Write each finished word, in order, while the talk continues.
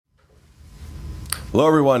Hello,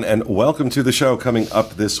 everyone, and welcome to the show. Coming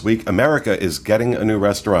up this week, America is getting a new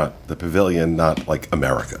restaurant. The Pavilion, not like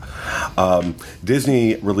America.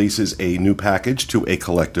 Disney releases a new package to a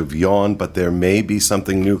collective yawn, but there may be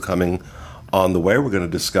something new coming on the way. We're going to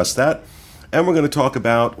discuss that. And we're going to talk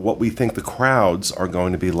about what we think the crowds are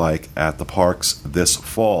going to be like at the parks this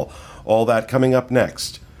fall. All that coming up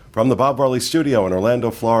next. From the Bob Varley Studio in Orlando,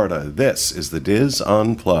 Florida, this is the Diz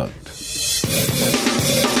Unplugged.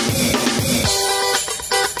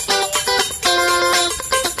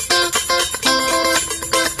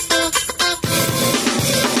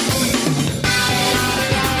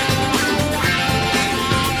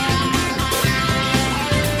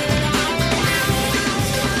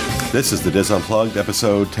 This is the Diz Unplugged,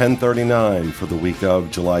 episode 1039 for the week of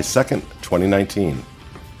July 2nd, 2019.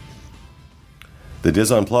 The Diz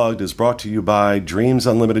Unplugged is brought to you by Dreams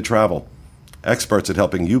Unlimited Travel, experts at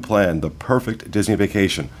helping you plan the perfect Disney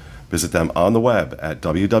vacation. Visit them on the web at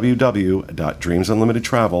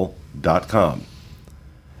www.dreamsunlimitedtravel.com.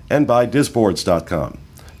 And by Dizboards.com.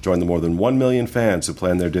 Join the more than 1 million fans who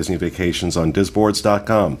plan their Disney vacations on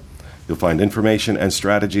Dizboards.com. You'll find information and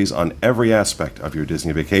strategies on every aspect of your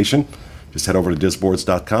Disney vacation. Just head over to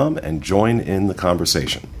Dizboards.com and join in the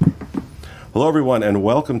conversation. Hello, everyone, and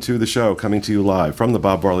welcome to the show, coming to you live from the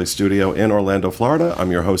Bob Varley Studio in Orlando, Florida.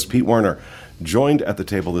 I'm your host, Pete Werner, joined at the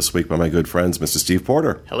table this week by my good friends, Mr. Steve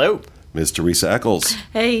Porter. Hello. Ms. Teresa Eccles.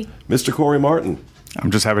 Hey. Mr. Corey Martin. I'm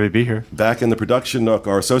just happy to be here. Back in the production nook,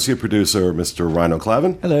 our associate producer, Mr. Rhino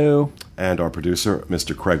Clavin. Hello. And our producer,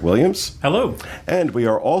 Mr. Craig Williams. Hello. And we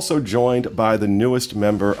are also joined by the newest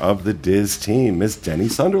member of the Diz team, Ms. Denny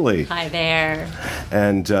Sunderly. Hi there.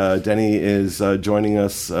 And Denny is joining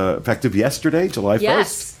us effective yesterday, July 1st.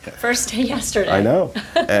 Yes, first day yesterday. I know.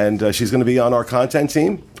 And she's going to be on our content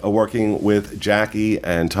team, working with Jackie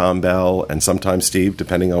and Tom Bell and sometimes Steve,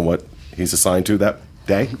 depending on what he's assigned to that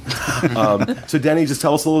day. So, Denny, just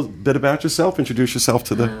tell us a little bit about yourself. Introduce yourself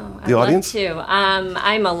to the audience. I'd love to.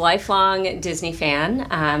 I'm a lifelong Disney fan.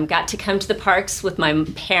 Got to come to the parks with my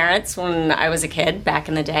parents when I was a kid back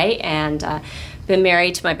in the day, and been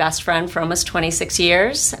married to my best friend for almost 26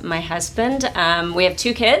 years, my husband. We have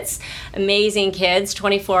 2 kids, amazing kids,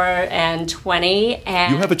 24 and 20.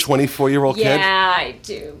 And you have a 24-year-old kid? Yeah, I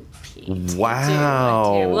do, Pete.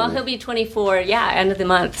 Wow. I do. Well, he'll be 24, end of the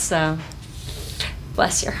month, so...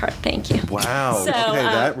 Bless your heart. Thank you. Wow. So, okay,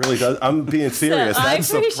 that really does. I'm being serious. That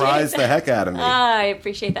surprised the heck out of me. I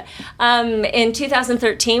appreciate that. In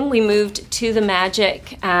 2013, we moved to the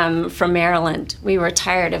Magic from Maryland. We were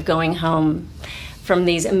tired of going home from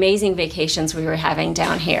these amazing vacations we were having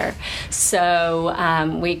down here. So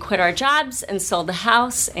we quit our jobs and sold the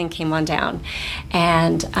house and came on down.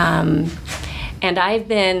 And I've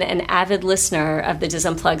been an avid listener of the Diz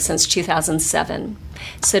Unplugged since 2007.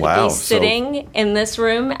 So to be sitting in this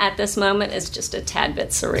room at this moment is just a tad bit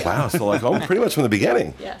surreal. Wow, so like pretty much from the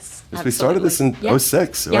beginning. Yes, we started this in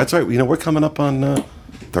 06. Yep. That's right. We're coming up on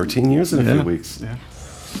 13 years in a few weeks. Yeah.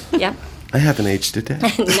 Yep. I haven't aged a day.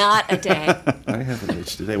 Not a day. I haven't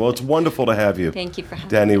aged a day. Well, it's wonderful to have you. Thank you for having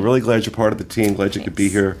Danny, me. really glad you're part of the team. Glad you could be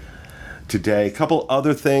here today. A couple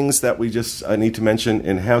other things that we just need to mention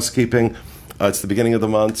in housekeeping. It's the beginning of the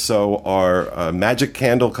month, so our Magic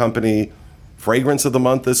Candle Company fragrance of the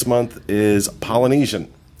month this month is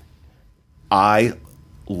Polynesian. I'm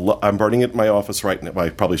burning it in my office right now. Well,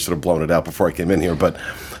 I probably should have blown it out before I came in here, but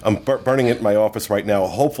I'm burning it in my office right now.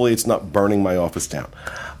 Hopefully it's not burning my office down.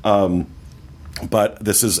 But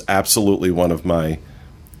this is absolutely one of my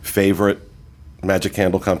favorite Magic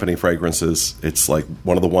Candle Company fragrances. It's like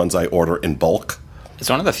one of the ones I order in bulk.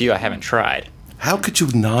 It's one of the few I haven't tried. How could you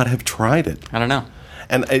not have tried it? I don't know.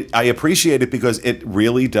 And I appreciate it because it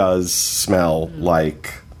really does smell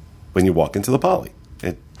like when you walk into the Poly.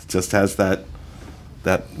 It just has that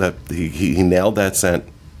he nailed that scent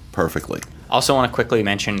perfectly. Also want to quickly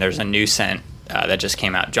mention there's a new scent that just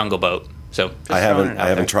came out, Jungle Boat. So I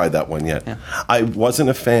haven't tried that one yet. Yeah. I wasn't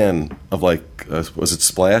a fan of was it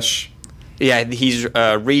Splash? Yeah, he's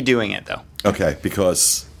redoing it though. Okay,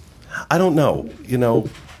 because I don't know,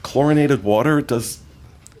 chlorinated water does.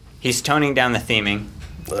 He's toning down the theming.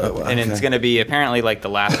 And it's going to be apparently like the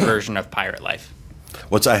last version of Pirate Life.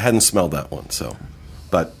 Which I hadn't smelled that one, so.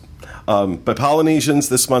 But Polynesians,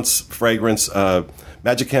 this month's fragrance,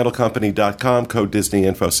 MagicCandleCompany.com, code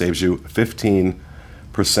DisneyInfo saves you 15%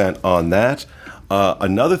 on that.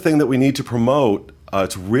 Another thing that we need to promote,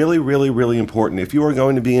 it's really, really, really important. If you are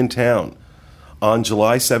going to be in town on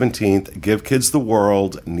July 17th, Give Kids the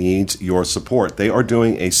World needs your support. They are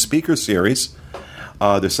doing a speaker series.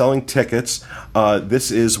 They're selling tickets. This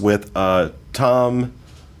is with Tom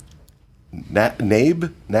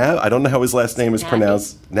Nab? I don't know how his last name is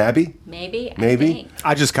pronounced. Nabby? Maybe. Maybe?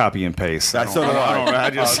 I just copy and paste. I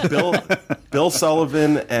Bill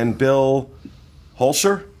Sullivan and Bill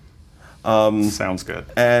Holscher. Sounds good.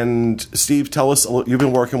 And Steve, tell us, you've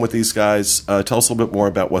been working with these guys. Tell us a little bit more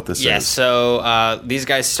about what this is. So these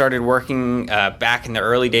guys started working back in the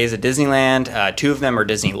early days of Disneyland. Two of them are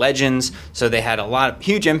Disney legends, so they had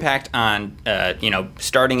huge impact on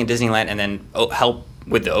starting in Disneyland, and then help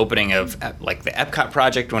with the opening of like the Epcot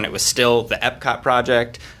project when it was still the Epcot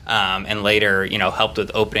project, and later helped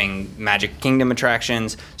with opening Magic Kingdom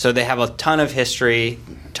attractions. So they have a ton of history,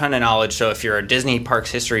 ton of knowledge. So if you're a Disney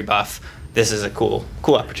Parks history buff, this is a cool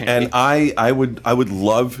opportunity. And I would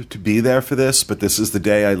love to be there for this, but this is the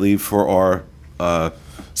day I leave for our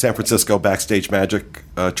San Francisco Backstage Magic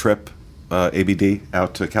trip, ABD,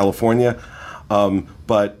 out to California.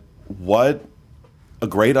 But what a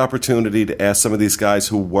great opportunity to ask some of these guys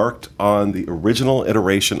who worked on the original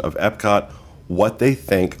iteration of Epcot what they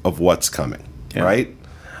think of what's coming, right?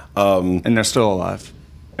 And they're still alive.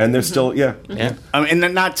 And they're still, yeah. I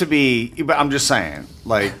mean, not to be, but I'm just saying,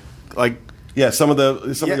 like, some of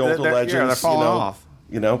the older legends, they're falling off.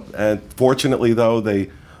 And fortunately, though, they,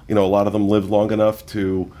 a lot of them lived long enough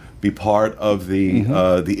to be part of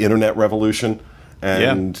the internet revolution,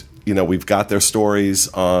 and we've got their stories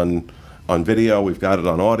on video, we've got it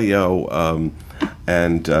on audio,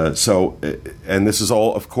 and this is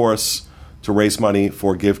all, of course, to raise money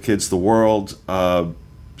for Give Kids the World.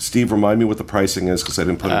 Steve, remind me what the pricing is, because I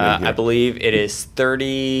didn't put it in here. I believe it is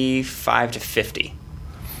 $35 to $50.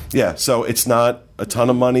 Yeah, so it's not a ton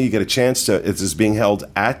of money. You get a chance to. It is being held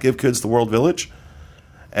at Give Kids the World Village,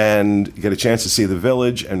 and you get a chance to see the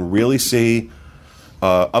village and really see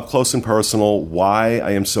up close and personal why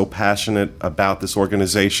I am so passionate about this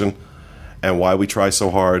organization and why we try so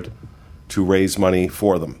hard to raise money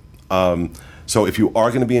for them. So if you are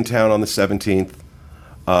going to be in town on the 17th,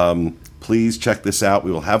 please check this out.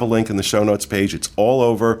 We will have a link in the show notes page. It's all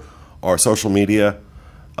over our social media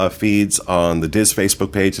feeds, on the Diz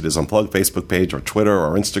Facebook page, the Diz Unplugged Facebook page, or Twitter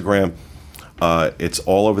or Instagram. It's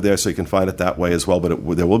all over there, so you can find it that way as well. But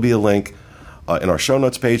there will be a link in our show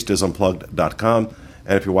notes page, DizUnplugged.com.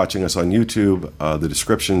 And if you're watching us on YouTube, the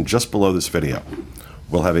description just below this video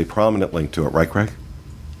will have a prominent link to it. Right, Craig?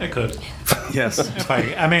 It could. Yes.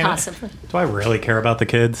 I mean, Possibly. do I really care about the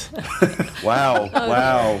kids? Wow.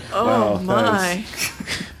 Oh, my.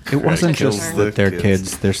 It wasn't Kills just the that they're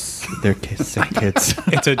kids. kids. They're sick kids.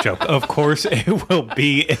 It's a joke. Of course, it will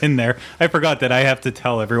be in there. I forgot that I have to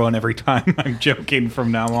tell everyone every time I'm joking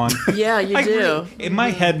from now on. Yeah, you do. In my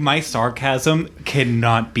head, my sarcasm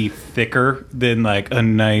cannot be thicker than like a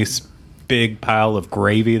nice big pile of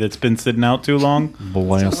gravy that's been sitting out too long.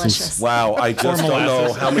 Delicious. Wow, I just don't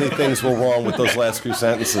know how many things were wrong with those last few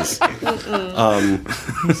sentences.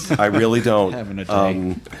 I really don't. Having a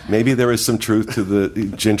day. Maybe there is some truth to the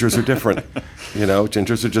gingers are different.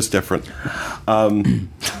 Gingers are just different.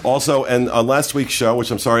 Also, and on last week's show,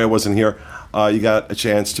 which I'm sorry I wasn't here, you got a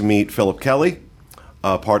chance to meet Philip Kelly,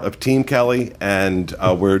 part of Team Kelly, and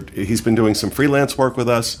he's been doing some freelance work with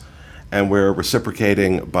us, and we're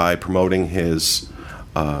reciprocating by promoting his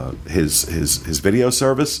video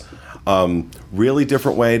service. Really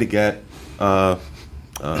different way to get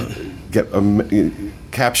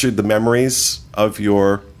captured the memories of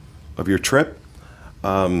your trip.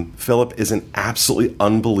 Philip is an absolutely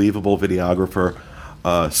unbelievable videographer.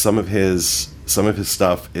 Some of his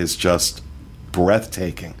stuff is just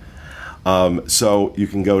breathtaking. So you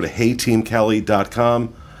can go to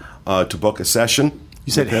heyteamkelly.com to book a session.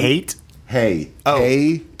 You said hate? Hey. Oh.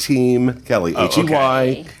 Hey Team Kelly.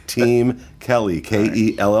 H-E-Y Team Kelly.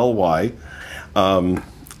 Kelly.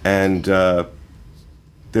 And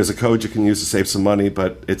there's a code you can use to save some money,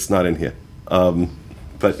 but it's not in here.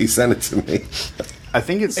 But he sent it to me. I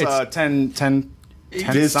think it's 10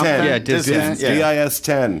 Diz 10. Yeah, Diz 10. DIS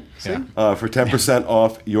 10 for 10%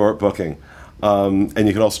 off your booking. And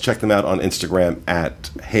you can also check them out on Instagram at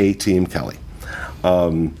Hey Team Kelly.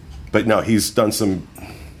 But no, he's done some,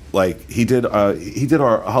 he did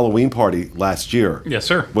our Halloween party last year. Yes,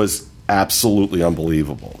 sir. Was absolutely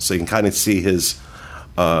unbelievable. So you can kind of see his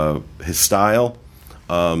style,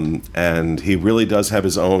 and he really does have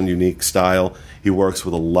his own unique style. He works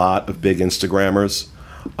with a lot of big Instagrammers,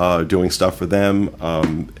 doing stuff for them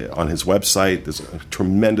on his website. There's a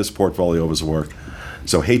tremendous portfolio of his work.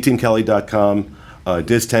 So heyteamkelly.com,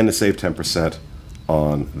 Diz 10 to save 10%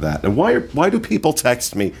 on that. And why do people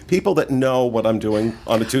text me? People that know what I'm doing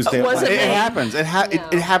on a Tuesday. Was It happens. It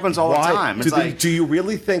happens all the time. It's Do you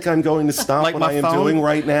really think I'm going to stop Like what my I am phone- doing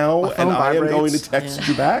right now, my phone and I am vibrates. going to text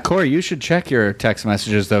you back? Corey, you should check your text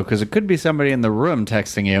messages, though, because it could be somebody in the room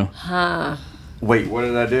texting you. Wait, what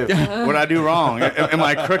did I do? What did I do wrong? Am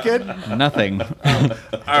I crooked? Nothing. All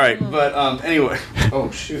right, but anyway. Oh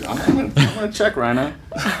shoot, I'm gonna check right now.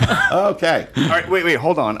 Okay. All right, wait,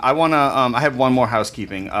 hold on. I wanna. I have one more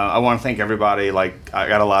housekeeping. I want to thank everybody. Like, I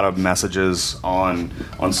got a lot of messages on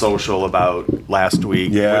social about last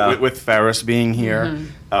week. Yeah. With Ferris being here,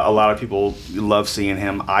 a lot of people love seeing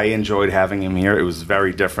him. I enjoyed having him here. It was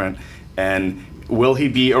very different. And will he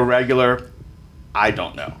be a regular? I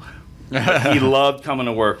don't know. But he loved coming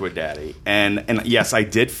to work with Daddy. And yes, I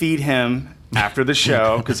did feed him after the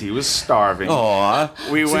show because he was starving. Aw.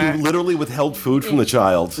 We So went. you literally withheld food from the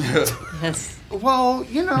child. Yes. Well,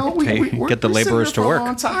 you know, we Get the we're sitting laborers there to for work. a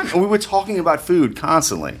long time, and we were talking about food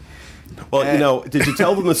constantly. Well, you know, did you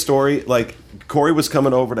tell them the story? Like, Corey was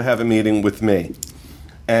coming over to have a meeting with me.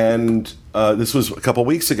 And this was a couple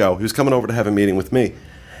weeks ago. He was coming over to have a meeting with me.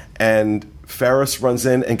 And Ferris runs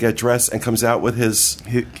in and gets dressed and comes out with his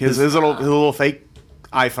His little fake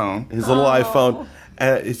iPhone. little iPhone.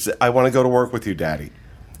 And it's, I want to go to work with you, Daddy.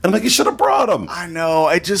 And I'm like, you should have brought him. I know.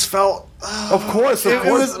 I just felt. Of course. It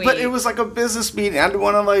was, but it was like a business meeting. I didn't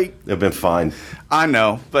want to like. They've been fine. I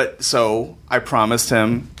know, but so I promised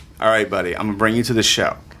him. All right, buddy. I'm gonna bring you to the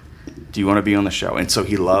show. Do you want to be on the show? And so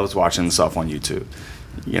he loves watching himself on YouTube.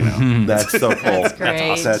 You know. That's so cool. That's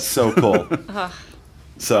great. That's so cool.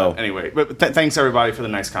 So, Anyway, but thanks everybody for the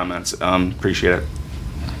nice comments. Appreciate it.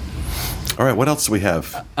 all right, what else do we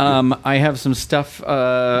have? I have some stuff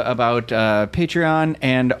about Patreon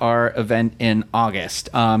and our event in August.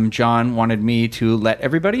 John wanted me to let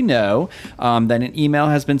everybody know that an email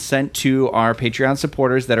has been sent to our Patreon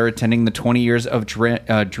supporters that are attending the 20 Years of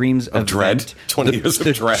Dreams Of Dread? event. 20 Years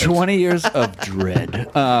of Dread. 20 Years of Dread.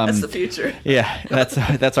 That's the future. Yeah,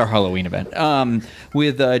 that's our Halloween event.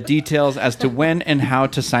 With details as to when and how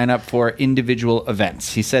to sign up for individual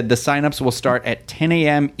events. He said the signups will start at 10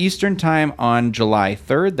 a.m. Eastern Time on July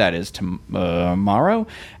 3rd. That is tomorrow.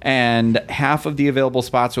 And half of the available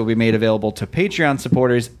spots will be made available to Patreon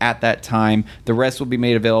supporters at that time. The rest will be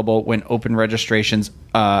made available when open registrations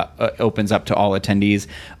opens up to all attendees.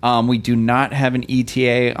 We do not have an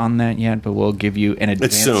ETA on that yet, but we'll give you an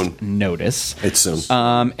advanced notice. It's soon.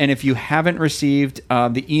 And if you haven't received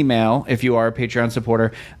the email, if you are a Patreon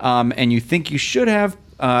supporter, and you think you should have,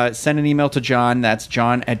 send an email to John. That's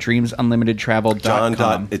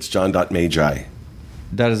john@dreamsunlimitedtravel.com. It's John.Magi.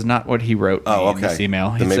 That is not what he wrote Oh, in okay. this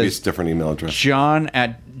email. He Then maybe says it's a different email address.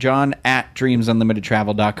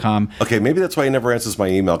 john@dreamsunlimitedtravel.com. Okay, maybe that's why he never answers my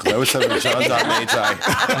email, because I always send him to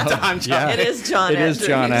John.Magi. It is John. It is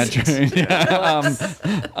John at Dreams.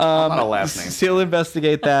 Not a last name. He'll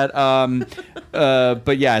investigate that.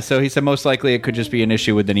 But yeah, so he said most likely it could just be an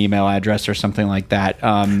issue with an email address or something like that.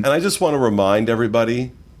 And I just want to remind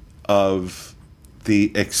everybody of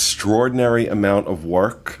the extraordinary amount of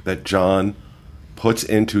work that John puts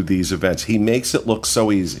into these events. He makes it look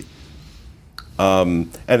so easy.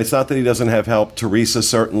 And it's not that he doesn't have help. Teresa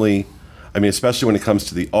certainly, I mean, especially when it comes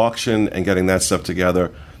to the auction and getting that stuff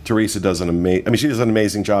together, Teresa does she does an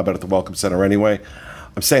amazing job out at the Welcome Center anyway.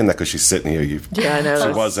 I'm saying that because she's sitting here. Yeah, I know.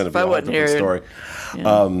 She wasn't. It'd be If I a whole wasn't different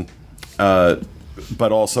here, story.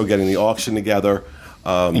 But also getting the auction together.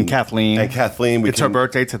 And Kathleen. It's her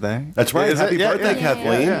birthday today. That's right. Is it? Happy Yeah, birthday, yeah,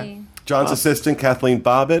 Kathleen. yeah. John's assistant, Kathleen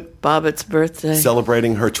Bobbitt, Bobbitt's birthday.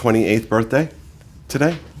 celebrating her 28th birthday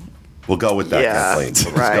today. We'll go with that, Yeah, Kathleen. Let's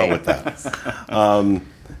right. go with that.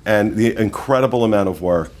 And the incredible amount of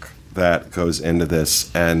work that goes into this.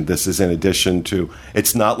 And this is in addition to,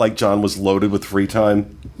 it's not like John was loaded with free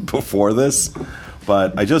time before this.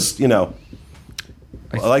 But I just, I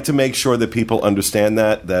like to make sure that people understand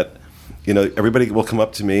that, everybody will come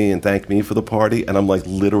up to me and thank me for the party. And I'm like,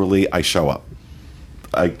 literally, I show up.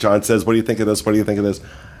 John says, what do you think of this? What do you think of this?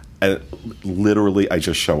 And literally, I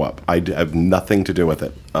just show up. I have nothing to do with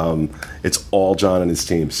it. It's all John and his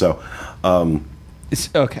team. So,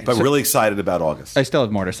 Okay. but really excited about August. I still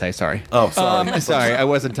have more to say. Sorry. Oh, sorry. Sorry, I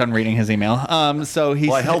wasn't done reading his email. So he.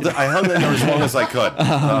 Well, I held in there as long as I could.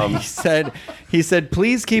 He said,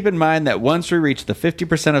 please keep in mind that once we reach the 50%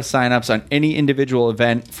 of signups on any individual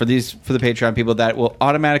event for the Patreon people, that will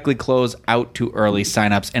automatically close out to early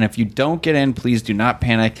signups. And if you don't get in, please do not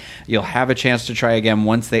panic. You'll have a chance to try again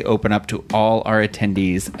once they open up to all our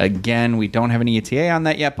attendees. Again, we don't have any ETA on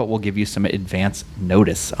that yet, but we'll give you some advance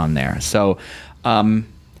notice on there. So,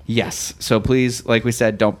 Yes. So please, like we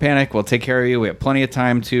said, don't panic. We'll take care of you. We have plenty of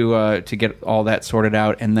time to get all that sorted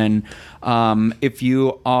out. And then if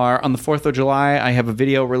you are on the 4th of July, I have a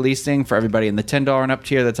video releasing for everybody in the $10 and up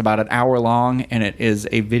tier that's about an hour long. And it is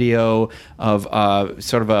a video of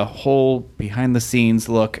sort of a whole behind-the-scenes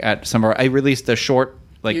look at some of our... I released a short...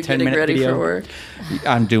 Like You're 10-minute getting ready video. for work.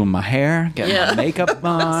 I'm doing my hair, getting my makeup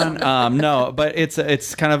on. No, but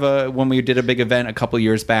it's kind of when we did a big event a couple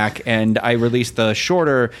years back, and I released the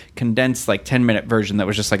shorter, condensed, like 10-minute version that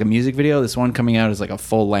was just like a music video. This one coming out is like a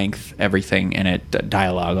full length, everything in it,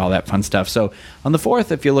 dialogue, all that fun stuff. So on the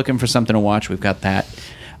 4th, if you're looking for something to watch, we've got that.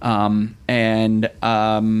 Yeah,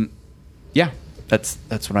 that's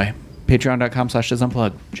what I.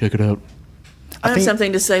 Patreon.com/DisUnplug. Check it out. I have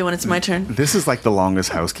something to say when it's my turn. This is like the longest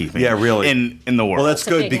housekeeping. Yeah, really. In the world. Well, that's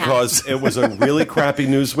good big because it was a really crappy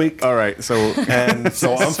news week. all right. So And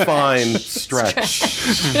so I'm fine. Stretch.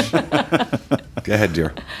 Go ahead,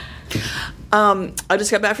 dear. I just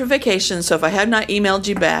got back from vacation, so if I have not emailed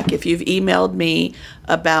you back, if you've emailed me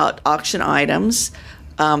about auction items,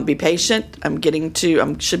 be patient. I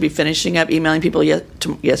should be finishing up emailing people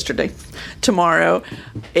yesterday. Tomorrow.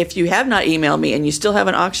 If you have not emailed me and you still have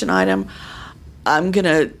an auction item, I'm going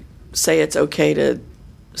to say it's okay to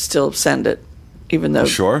still send it, even though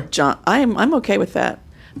Sure. John, I'm okay with that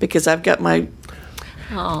because I've got my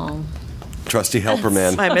Trusty helper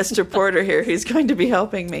man. my Mr. Porter here. He's going to be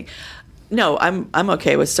helping me. No, I'm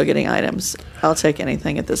okay with still getting items. I'll take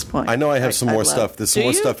anything at this point. I know I have some more love- stuff. There's some Do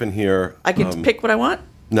more you? stuff in here. I can pick what I want.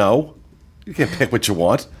 No. You can't pick what you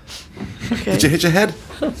want. Okay. Did you hit your head?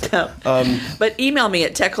 No. But email me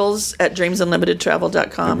at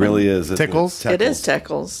teckles@dreamsunlimitedtravel.com. It really is. Tickles? It is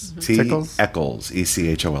Teckles. T. Tickles? Eccles.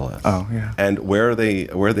 ECHOLS. Oh, yeah. And where are they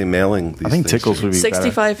mailing these I think things Tickles to? would be better.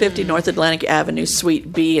 6550 North Atlantic Avenue,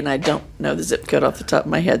 Suite B, and I don't know the zip code off the top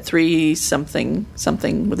of my head. 3 something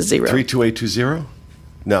with a 0. 32820?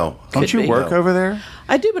 No. Don't Could you be. work No. over there?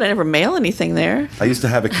 I do, but I never mail anything there. I used to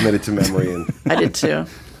have it committed to memory, and I did too.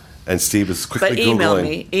 Steve is quickly But email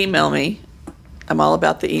Googling. Email me. I'm all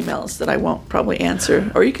about the emails that I won't probably answer.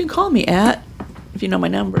 Or you can call me if you know my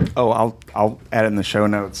number. Oh, I'll add it in the show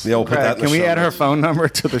notes. Yeah, we'll put Craig, that in the can we show add her notes. phone number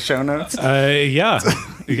to the show notes? Yeah, sure.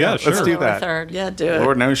 Let's do Lower that. third. Yeah, do it.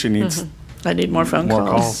 Lord knows she needs I need more phone more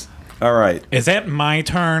calls. calls. All right. Is that my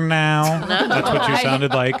turn now? That's what you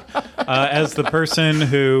sounded like. As the person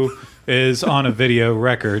who is on a video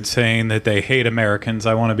record saying that they hate Americans,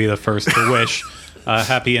 I want to be the first to wish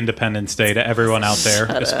happy Independence Day to everyone out there,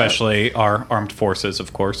 especially our armed forces,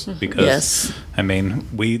 of course, because, Yes. I mean,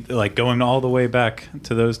 we, like, going all the way back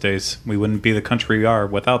to those days, we wouldn't be the country we are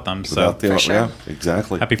without them. So Without the- sure. Yeah,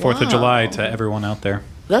 exactly. happy 4th of July to everyone out there.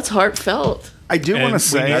 That's heartfelt. I do And want we to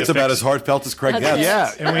say need That's about as heartfelt as Craig That's gets.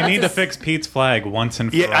 yeah. And we need to fix Pete's flag once and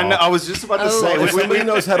for Yeah, all. I know. I was just about to say. If somebody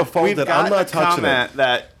knows how to fold we've it, got I'm not a touching comment it.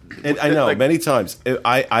 That I know, like, many times.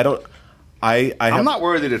 I don't. I have, I'm not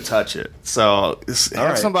worthy to touch it. So have all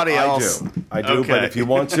right, somebody else. I do. Okay. But if you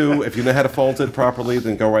want to, if you know how to fold it properly,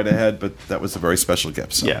 then go right ahead. But that was a very special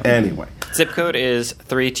gift. So Yeah. anyway, Zip code is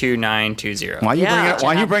 32920. Why are you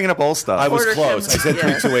Yeah. bringing up old stuff? I was Order close. I comes- said yeah.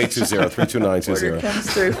 32820, Order 32920. comes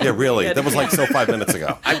through. Yeah, really. That was like so 5 minutes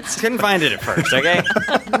ago. I couldn't find it at first, okay?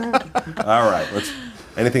 All right.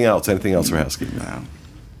 Anything else? Anything else for housekeeping? No.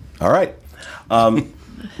 All right.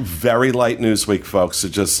 Very light news week, folks. So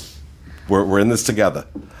just we're in this together.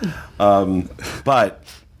 But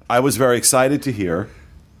I was very excited to hear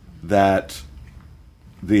that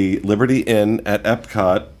the Liberty Inn at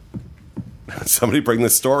Epcot. Somebody bring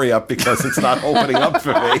this story up because it's not opening up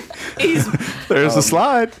for me. There's a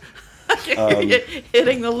slide.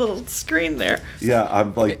 Hitting the little screen there. Yeah,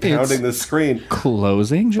 I'm like pounding the screen.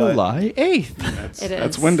 Closing July 8th. It is.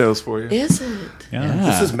 That's Windows for you. Is it? Yeah.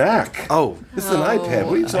 This is Mac. Oh, This is an iPad.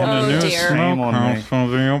 What are you talking Oh, about? dear. Shame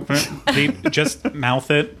on me. Pete, just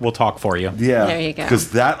mouth it. We'll talk for you. Yeah, There you go.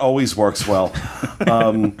 because that always works well.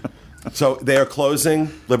 So they are closing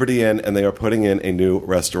Liberty Inn, and they are putting in a new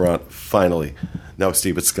restaurant. Finally, no,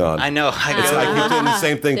 Steve, it's gone. I know. I keep doing the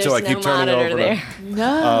same thing too. There's I keep no turning monitor over. there.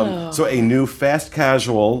 No. So a new fast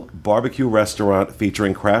casual barbecue restaurant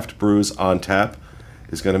featuring craft brews on tap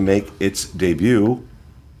is going to make its debut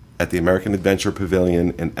at the American Adventure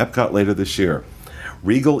Pavilion in Epcot later this year.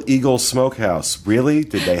 Regal Eagle Smokehouse. Really?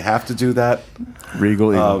 Did they have to do that?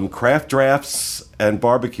 Regal Eagle. Craft drafts and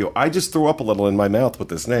barbecue. I just threw up a little in my mouth with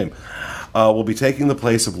this name. Will be taking the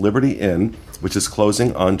place of Liberty Inn, which is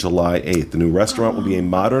closing on July 8th. The new restaurant will be a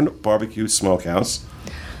modern barbecue smokehouse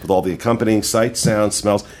with all the accompanying sights, sounds,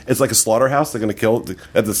 smells. It's like a slaughterhouse. They're going to kill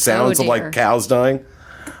the sounds of dear. like cows dying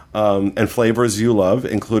and flavors you love,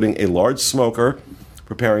 including a large smoker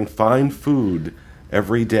preparing fine food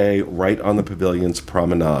every day right on the pavilion's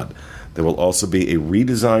promenade. There will also be a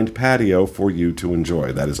redesigned patio for you to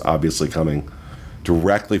enjoy. That is obviously coming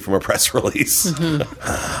directly from a press release.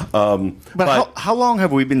 But how long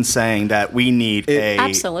have we been saying that we need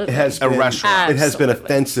Absolutely. a restaurant? It has been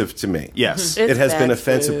offensive to me. Yes. It It's has been bad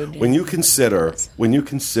offensive. food. When you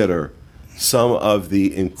consider some of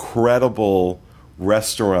the incredible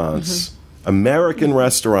restaurants, American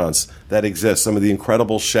restaurants that exist, some of the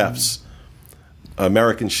incredible chefs,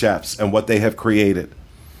 American chefs, and what they have created,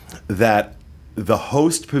 that the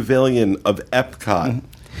host pavilion of Epcot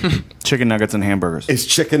Chicken nuggets and hamburgers. is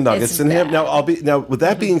chicken nuggets It's and ham. bad. Now, with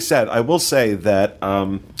that being said, I will say that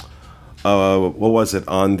what was it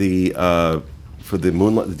on the for the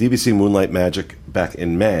DVC Moonlight Magic back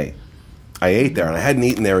in May? I ate there, and I hadn't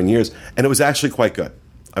eaten there in years, and it was actually quite good.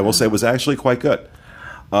 I will say it was actually quite good.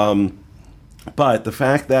 But the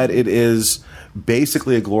fact that it is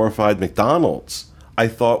basically a glorified McDonald's, I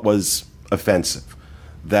thought was offensive.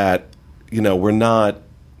 That, we're not.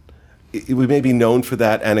 We may be known for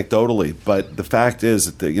that anecdotally, but the fact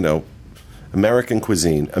is that American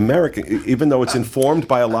cuisine, even though it's informed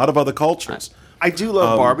by a lot of other cultures. I do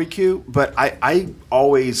love barbecue, but I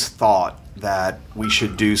always thought that we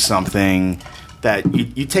should do something that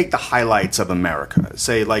you take the highlights of America,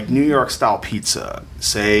 say like New York style pizza,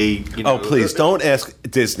 say. Oh, please don't ask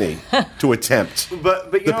Disney to attempt.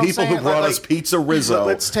 But the what I'm people who saying? brought Like, us Pizza Rizzo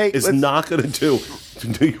let's not going to do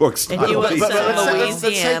New York style. you want pizza. some let's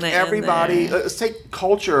Louisiana take in everybody. there. Let's take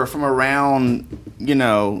culture from around,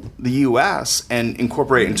 the U.S. and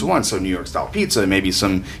incorporate it into one. So New York style pizza, maybe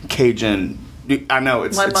some Cajun. I know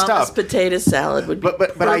it's My it's mama's tough, potato salad would be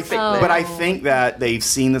but I think perfect but I there. think that they've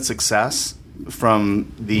seen the success from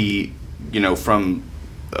the From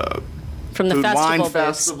the Food festival Wine booths.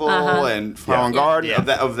 Festival Uh-huh. and Flower and Garden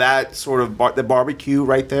Yeah. of that sort of the barbecue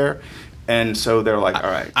right there, and so they're like, all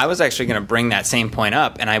right. I was actually going to bring that same point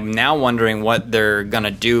up, and I'm now wondering what they're going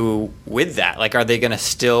to do with that. Like, are they going to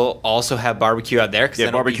still also have barbecue out there? 'Cause Yeah,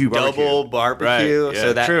 then it'll be barbecue. double barbecue. Right, yeah,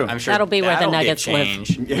 So that true. I'm sure That'll be where the that'll get nuggets live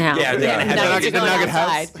changed. now. Yeah, they're gonna have Nuggets the going nugget house.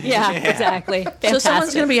 outside. Yeah, exactly. So someone's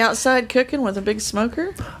Fantastic. going to be outside cooking with a big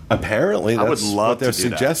smoker? Apparently, I would that's love what they're to do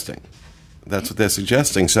that. suggesting. That's what they're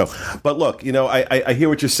suggesting. So, but look, I hear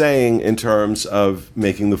what you're saying in terms of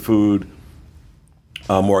making the food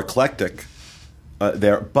more eclectic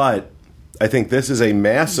there, but I think this is a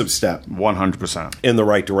massive step 100%. in the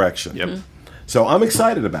right direction. Yep. So I'm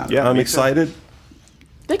excited about it. Yeah, I'm me too. excited.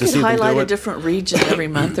 They To could see them highlight do a it. different region every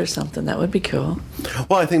month or something. That would be cool.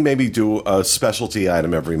 Well, I think maybe do a specialty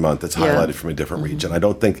item every month that's Yeah. highlighted from a different region. I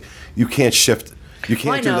don't think you can't shift. You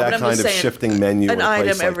Well, I can't do know, but that I'm kind just of saying shifting menu. An in a place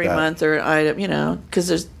item like every that. month or an item,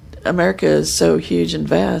 because America is so huge and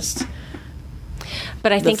vast.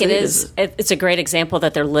 But I think it food is. It's a great example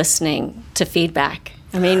that they're listening to feedback.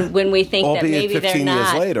 I mean, when we think that Albeit maybe 15 they're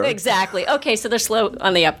years not later. exactly okay, so they're slow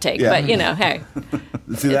on the uptake. Yeah. But hey, See, that,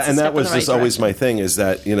 It's a and step that in was the just right always direction. my thing is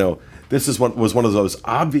that this is was one of those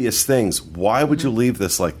obvious things. Why would you leave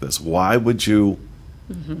this like this? Why would you?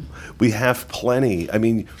 We have plenty. I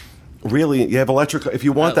mean, really, you have electric. If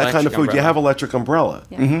you want that kind of Electric food, you umbrella. have electric umbrella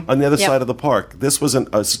on the other Yep. side of the park. This was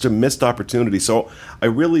such a missed opportunity. So I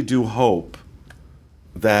really do hope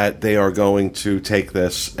that they are going to take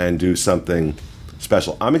this and do something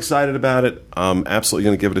special. I'm excited about it. I'm absolutely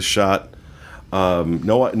going to give it a shot.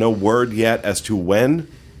 No word yet as to when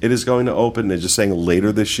it is going to open. They're just saying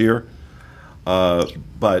later this year.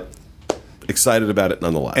 But excited about it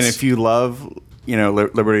nonetheless. And if you love,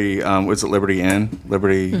 Liberty, was it Liberty Inn?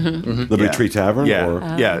 Liberty Liberty Tree Tavern? Yeah, Or,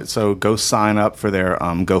 yeah. So go sign up for their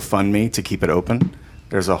GoFundMe to keep it open.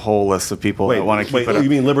 There's a whole list of people that want to keep it you open.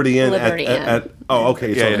 mean Liberty Inn? Liberty Inn. Oh,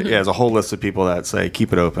 okay. Yeah, there's a whole list of people that say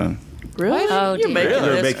keep it open. Really? Oh, You're dear. making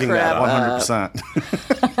They're this making crap that up.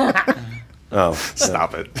 100%. Oh,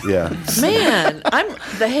 Stop it. yeah. Man, I'm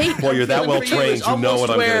the hate. Well, I'm you're that feeling well for trained, is you know almost what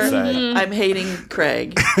I'm gonna where say. I'm hating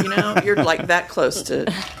Craig. You're like that close to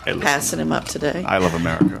passing him up today. I love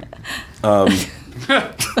America.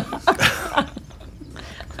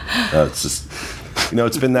 It's just,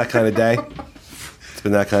 it's been that kind of day. It's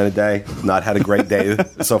been that kind of day. Not had a great day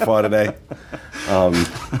so far today.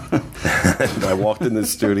 I walked in the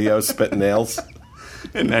studio spitting nails.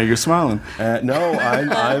 And now you're smiling. No,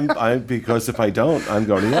 I'm because if I don't, I'm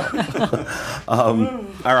going to yell.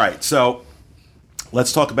 All right, so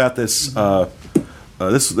let's talk about this. They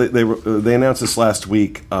announced this last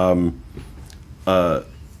week.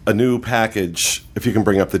 A new package. If you can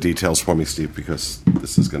bring up the details for me, Steve, because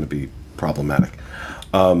this is going to be problematic.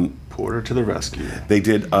 Porter to the rescue. They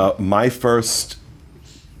did My First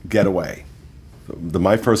Getaway, the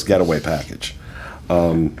My First Getaway package.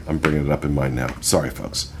 I'm bringing it up in mine now. Sorry,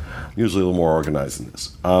 folks. I'm usually a little more organized than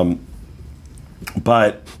this.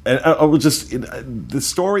 But I will the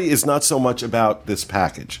story is not so much about this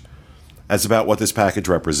package as about what this package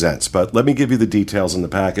represents. But let me give you the details in the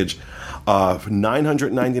package.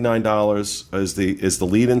 $999 is the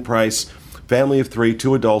lead-in price. Family of 3,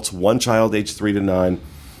 2 adults, 1 child aged 3 to 9.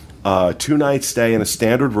 2-night stay in a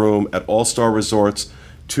standard room at All-Star Resorts.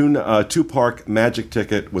 2-park Magic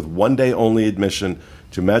ticket with 1-day only admission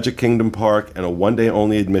to Magic Kingdom Park and a 1-day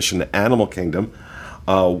only admission to Animal Kingdom.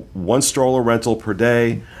 1 stroller rental per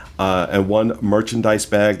day, and 1 merchandise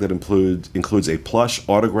bag that includes a plush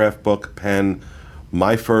autograph book, pen,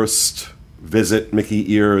 My First Visit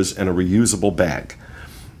Mickey ears, and a reusable bag.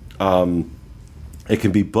 It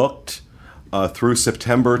can be booked through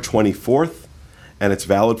September 24th, and it's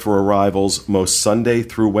valid for arrivals most Sunday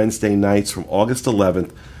through Wednesday nights from August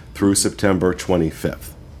 11th through September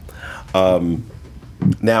 25th.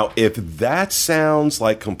 Now, if that sounds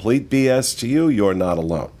like complete BS to you, you're not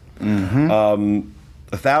alone.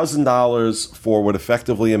 $1,000 for what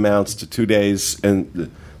effectively amounts to 2 days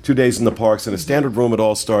in the parks and a standard room at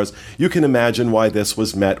All Stars. You can imagine why this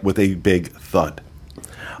was met with a big thud.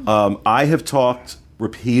 I have talked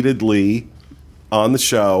repeatedly on the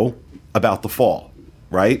show about the fall,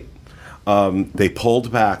 right? They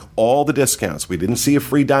pulled back all the discounts. We didn't see a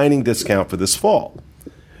free dining discount for this fall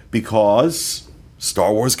because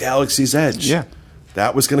Star Wars Galaxy's Edge. Yeah.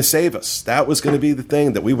 That was going to save us. That was going to be the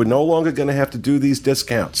thing, that we were no longer going to have to do these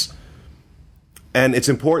discounts. And it's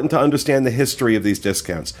important to understand the history of these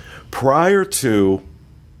discounts. Prior to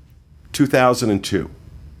 2002,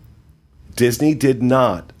 Disney did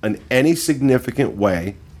not, in any significant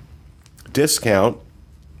way, discount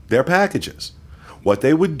their packages. What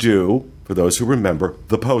they would do, for those who remember,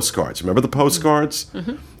 the postcards. Remember the postcards?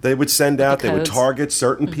 Mm-hmm. They would send out, they would target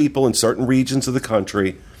certain people in certain regions of the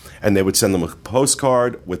country, and they would send them a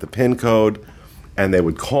postcard with a PIN code, and they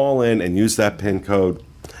would call in and use that PIN code.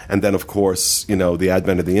 And then, of course, the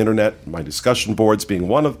advent of the internet, my discussion boards being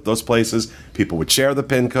one of those places, people would share the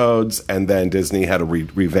PIN codes, and then Disney had to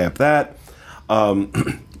revamp that.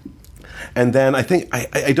 And then I think,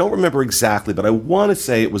 I don't remember exactly, but I want to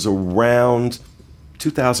say it was around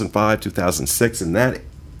 2005, 2006, in that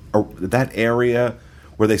area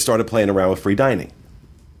where they started playing around with free dining.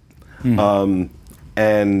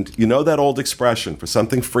 And you know that old expression, for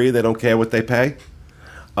something free, they don't care what they pay?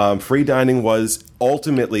 Free dining was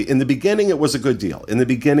ultimately, in the beginning, it was a good deal. In the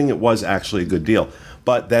beginning, it was actually a good deal.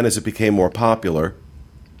 But then as it became more popular,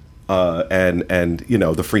 and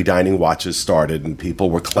the free dining watches started, and people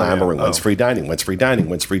were clamoring, when's free dining, when's free dining,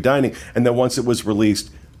 when's free dining? And then once it was released,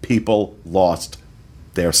 people lost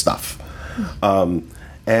their stuff.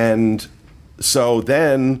 And so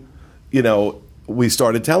then, we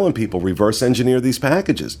started telling people, reverse engineer these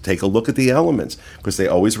packages. Take a look at the elements, because they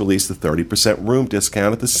always release the 30% room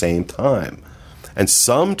discount at the same time. And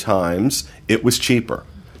sometimes it was cheaper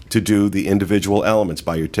to do the individual elements,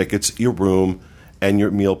 buy your tickets, your room, and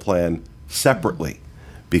your meal plan separately,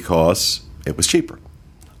 because it was cheaper.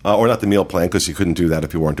 Or not the meal plan, because you couldn't do that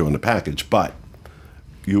if you weren't doing the package. But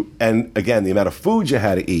and again, the amount of food you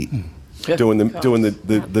had to eat doing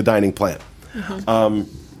the dining plan.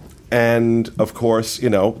 And of course,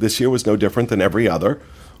 this year was no different than every other.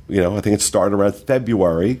 I think it started around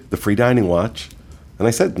February, the free dining watch. And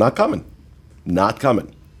I said, not coming. Not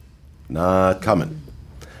coming. Not coming.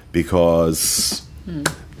 Because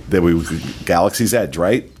there we Galaxy's Edge,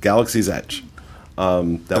 right? Galaxy's Edge.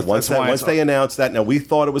 Once they announced that, now we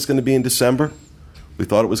thought it was going to be in December.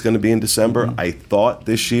 I thought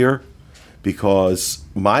this year, because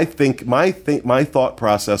my thought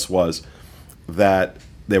process was that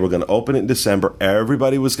they were going to open it in December.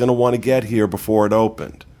 Everybody was going to want to get here before it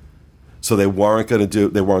opened, so they weren't going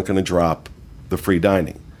to drop the free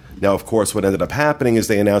dining. Now, of course, what ended up happening is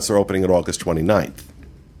they announced they're opening it August 29th,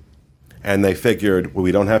 and they figured, well,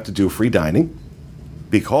 we don't have to do free dining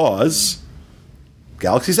because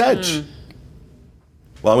Galaxy's Edge.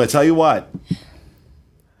 Well, I'm going to tell you what.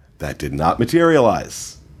 That did not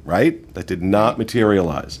materialize, right? That did not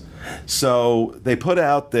materialize. So they put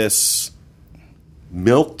out this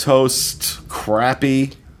milquetoast,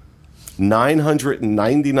 crappy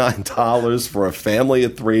 $999 for a family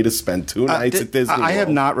of 3 to spend 2 nights at Disney World. I have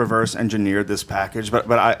not reverse engineered this package, but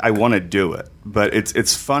I want to do it. But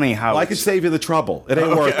it's funny how I could save you the trouble. It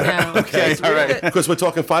ain't worth it. No. Okay, all right. Because we're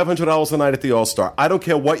talking $500 a night at the All Star. I don't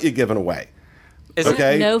care what you're giving away.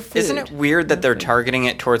 Isn't no food. Isn't it weird that they're targeting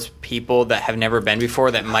it towards people that have never been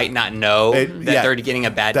before that might not know they're getting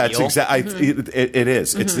a bad deal? That's exactly. It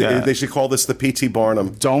is. It's they should call this the P.T.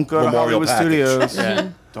 Barnum. Don't go to Memorial Hollywood package.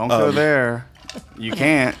 Studios. Don't go there. You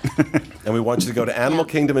can't. And we want you to go to Animal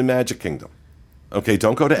Kingdom and Magic Kingdom. Okay,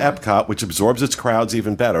 don't go to Epcot, which absorbs its crowds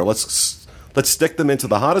even better. Let's stick them into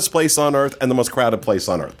the hottest place on Earth and the most crowded place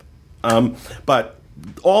on Earth. But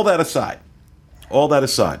all that aside,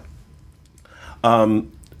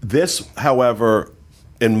 this, however,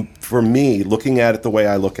 and for me, looking at it the way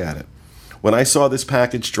I look at it, when I saw this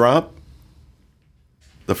package drop,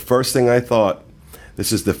 the first thing I thought,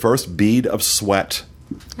 this is the first bead of sweat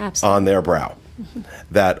on their brow.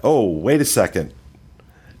 That, oh, wait a second.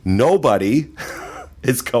 Nobody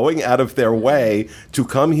is going out of their way to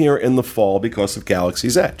come here in the fall because of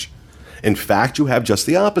Galaxy's Edge. In fact, you have just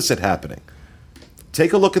the opposite happening.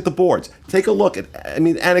 Take a look at the boards. Take a look at,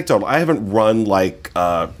 anecdotal. I haven't run like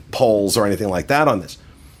polls or anything like that on this.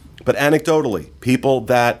 But anecdotally, people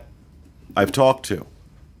that I've talked to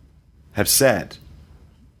have said,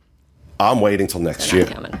 I'm waiting till next year.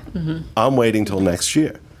 I'm waiting till next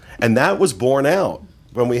year. And that was borne out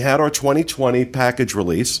when we had our 2020 package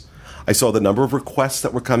release. I saw the number of requests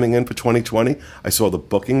that were coming in for 2020. I saw the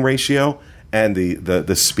booking ratio and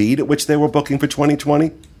the speed at which they were booking for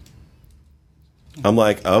 2020. I'm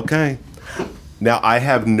like, okay. Now, I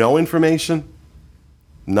have no information.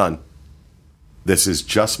 None. This is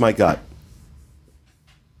just my gut.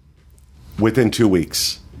 Within 2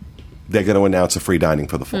 weeks, they're going to announce a free dining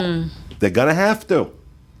for the fall. They're going to have to.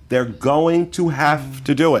 They're going to have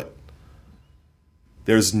to do it.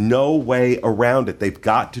 There's no way around it. They've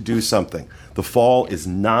got to do something. The fall is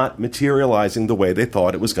not materializing the way they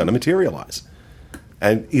thought it was going to materialize.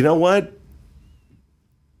 And you know what?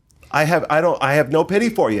 I have no pity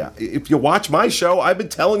for you. If you watch my show, I've been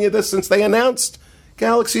telling you this since they announced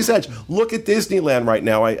Galaxy's Edge. Look at Disneyland right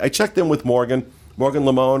now. I checked in with Morgan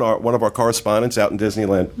Lamone, one of our correspondents out in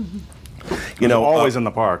Disneyland. You know, always in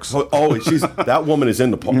the parks. Always. That woman is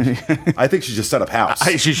in the parks. I think she just set up house.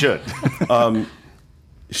 She should.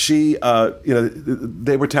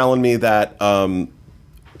 They were telling me that,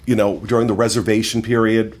 during the reservation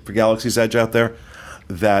period for Galaxy's Edge out there,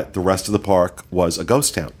 that the rest of the park was a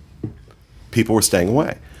ghost town. People were staying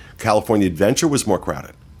away. California Adventure was more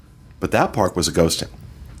crowded, but that park was a ghost town.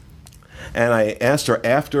 And I asked her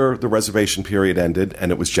after the reservation period ended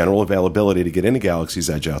and it was general availability to get into Galaxy's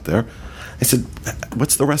Edge out there, I said,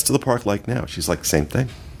 what's the rest of the park like now? She's like, same thing.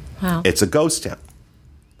 Wow. It's a ghost town.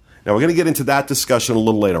 Now, we're going to get into that discussion a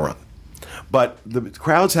little later on. But the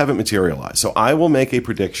crowds haven't materialized. So I will make a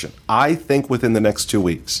prediction. I think within the next 2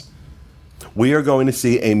 weeks, we are going to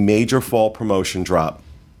see a major fall promotion drop.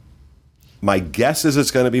 My guess is it's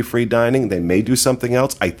going to be free dining. They may do something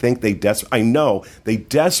else. I think I know they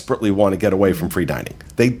desperately want to get away from free dining.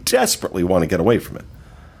 They desperately want to get away from it.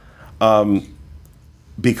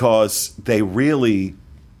 Because they really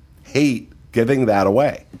hate giving that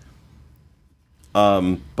away.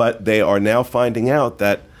 But they are now finding out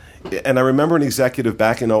that, and I remember an executive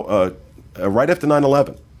back in right after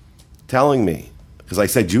 9/11 telling me, because I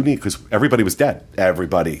said because everybody was dead,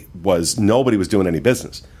 nobody was doing any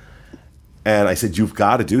business, and I said you've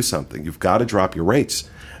got to do something, you've got to drop your rates,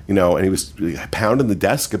 and he was pounding the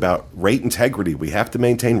desk about rate integrity. We have to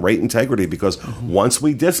maintain rate integrity because once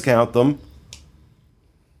we discount them,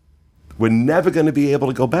 we're never going to be able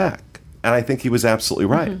to go back. And I think he was absolutely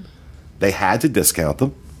right. They had to discount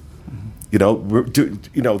them.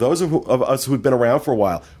 Those of us who've been around for a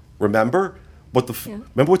while, remember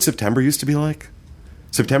what September used to be like?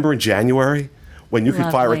 September and January, when you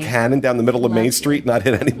could fire a cannon down the middle of Main Street and not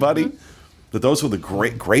hit anybody? That those were the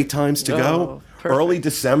great times to go. Perfect. Early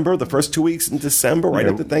December, the first 2 weeks in December, right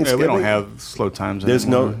after Thanksgiving. We don't have slow times There's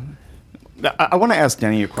anymore. I want to ask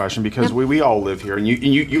Denny a question because we all live here, and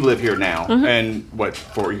you live here now, and what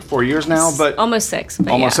 4 years now, but almost 6.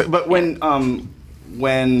 But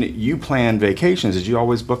when you plan vacations, did you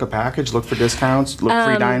always book a package, look for discounts, look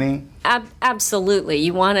free dining? Absolutely.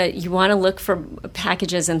 You want to look for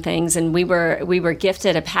packages and things, and we were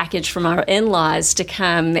gifted a package from our in-laws to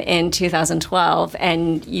come in 2012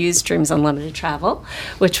 and use Dreams Unlimited Travel,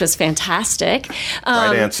 which was fantastic.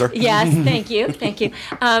 Right answer. Yes, thank you.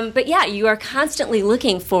 But yeah, you are constantly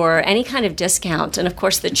looking for any kind of discount, and of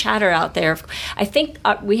course the chatter out there. I think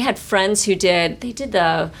we had friends who did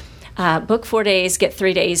the book 4 days, get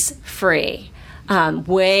 3 days free.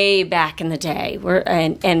 Way back in the day,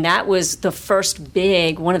 and that was one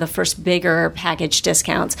of the first bigger package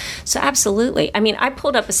discounts. So absolutely. I mean, I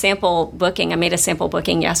pulled up a sample booking. I made a sample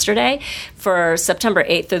booking yesterday for September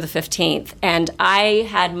 8th through the 15th, and I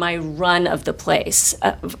had my run of the place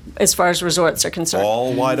as far as resorts are concerned.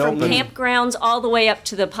 All wide open. From campgrounds all the way up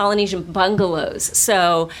to the Polynesian bungalows.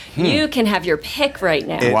 So you can have your pick right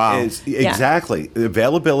now. Exactly.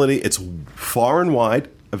 Availability, it's far and wide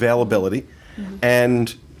availability.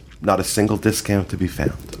 and not a single discount to be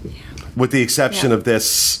found, with the exception of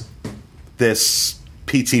this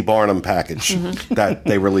P.T. Barnum package that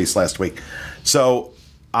they released last week. So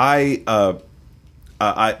I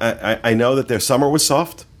know that their summer was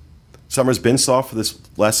soft. Summer's been soft for this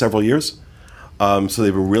last several years. So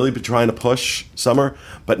they've really been trying to push summer,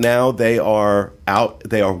 but now they are out.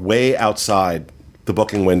 They are way outside the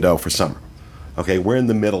booking window for summer. Okay, we're in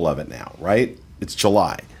the middle of it now, right? It's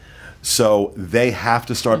July. So they have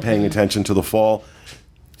to start paying attention to the fall.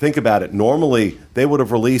 Think about it. Normally, they would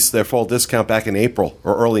have released their fall discount back in April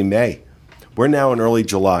or early May. We're now in early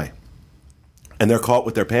July, and they're caught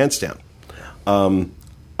with their pants down.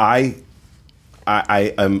 I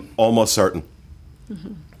am almost certain,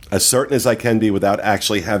 as certain as I can be without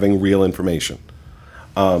actually having real information.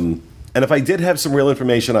 And if I did have some real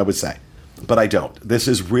information, I would say, but I don't. This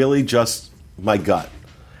is really just my gut.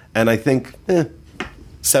 And I think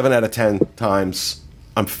 7 out of 10 times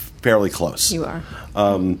I'm fairly close. You are.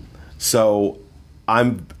 So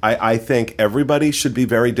I think everybody should be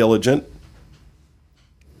very diligent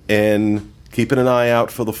in keeping an eye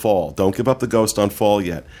out for the fall. Don't give up the ghost on fall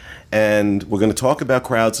yet. And we're going to talk about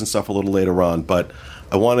crowds and stuff a little later on, but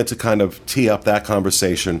I wanted to kind of tee up that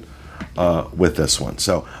conversation with this one.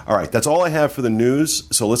 So, all right, that's all I have for the news.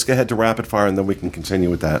 So let's go ahead to rapid fire, and then we can continue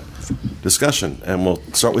with that discussion. And we'll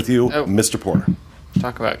start with you, Mr. Porter.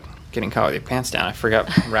 Talk about getting caught with your pants down. I forgot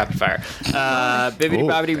rapid fire. Bibbidi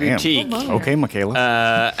Bobbidi Boutique. Okay,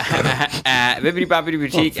 Michaela. Bibbidi Bobbidi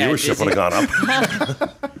Boutique. Viewership would have gone up.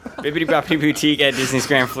 Bibbidi Bobbidi Boutique at Disney's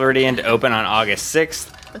Grand Floridian to open on August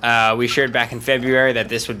 6th. We shared back in February that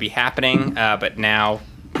this would be happening, but now,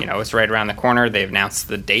 it's right around the corner. They've announced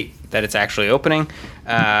the date that it's actually opening.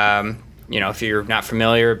 If you're not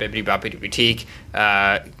familiar, Bibbidi Bobbidi Boutique,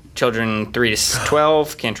 children 3 to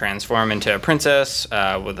 12 can transform into a princess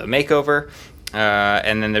with a makeover.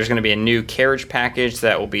 And then there's going to be a new carriage package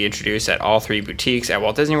that will be introduced at all 3 boutiques at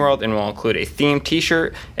Walt Disney World and will include a themed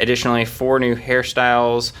t-shirt. Additionally, 4 new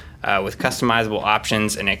hairstyles with customizable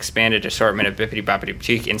options and an expanded assortment of Bibbidi Bobbidi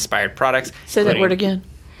Boutique inspired products. Say that word again.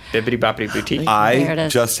 Bibbidi Bobbidi Boutique.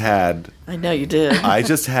 I know you did. I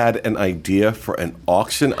just had an idea for an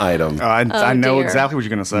auction item. I know exactly what you're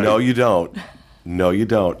going to say. No, you don't. No, you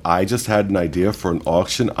don't. I just had an idea for an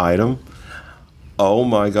auction item. Oh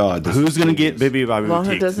my God! Who's going to get Bibbidi Bobbidi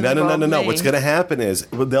Boutique? No. What's going to happen is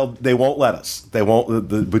they won't let us. They won't.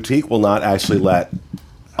 The boutique will not actually let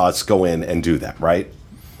us go in and do that. Right?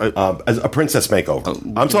 As a princess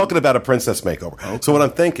makeover. I'm talking about a princess makeover. Okay. So what I'm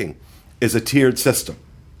thinking is a tiered system.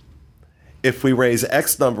 If we raise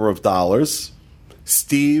X number of dollars,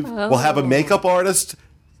 Steve will have a makeup artist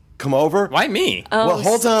come over. Why me? Well,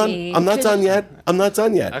 hold Steve. on. I'm not done yet.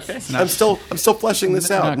 Okay. I'm still fleshing this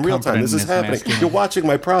out in real time. This is happening. You're watching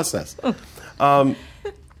my process. We'll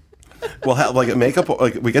have a makeup.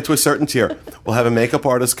 We get to a certain tier, we'll have a makeup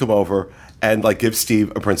artist come over and give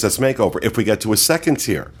Steve a princess makeover. If we get to a second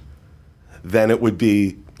tier, then it would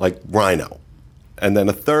be like Rhino, and then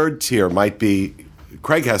a third tier might be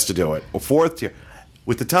Craig has to do it. A fourth tier,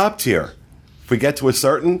 with the top tier. If we get to a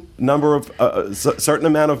certain number of certain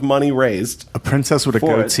amount of money raised, a princess with a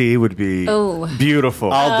goatee would be beautiful.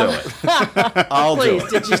 I'll do it. I'll do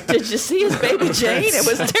it. Did you see his baby Jane? It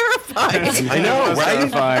was terrifying. I know, right?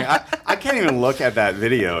 Terrifying. I can't even look at that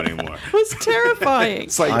video anymore. It was terrifying.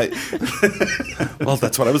 It's like, well,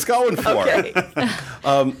 that's what I was going for. Okay.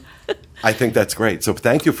 I think that's great. So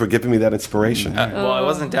thank you for giving me that inspiration. Well, it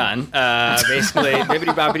wasn't done. Basically,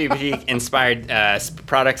 Bibbidi Bobbidi Boutique inspired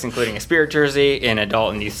products including a spirit jersey in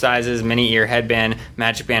adult and youth sizes, mini ear headband,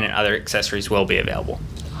 magic band, and other accessories will be available.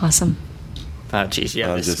 Awesome. Oh, geez, you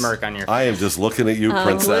have this smirk on your face. I am just looking at you,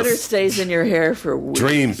 princess. Glitter stays in your hair for weeks.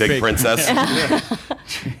 Dream, big princess.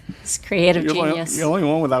 It's creative genius. You're the only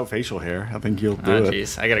one without facial hair. I think you'll do it. Oh,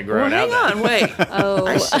 jeez, I got to grow it out. Hang on, wait.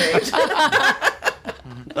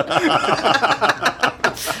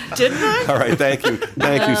 Didn't I? All right, thank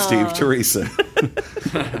you, Steve. Teresa.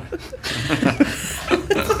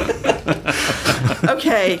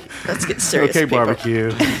 Okay, let's get serious. Okay, people.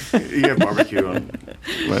 barbecue. You have barbecue on.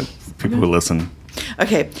 Let people who listen.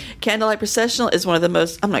 Okay, Candlelight Processional is one of the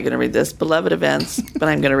most, I'm not going to read this, beloved events, but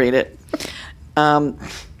I'm going to read it. Let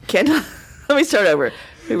me start over.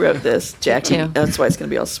 Who wrote this? Jackie. That's why it's going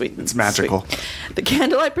to be all sweet. It's magical. Sweet. The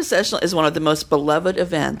Candlelight Processional is one of the most beloved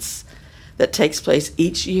events that takes place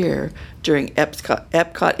each year during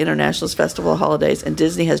Epcot International's Festival of Holidays, and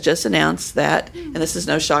Disney has just announced that, and this is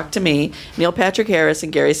no shock to me, Neil Patrick Harris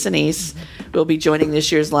and Gary Sinise will be joining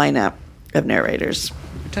this year's lineup of narrators.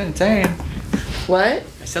 Lieutenant Dan. What?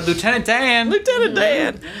 I said Lieutenant Dan. Lieutenant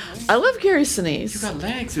Dan. I love Gary Sinise. You got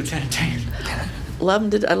legs, Lieutenant Dan.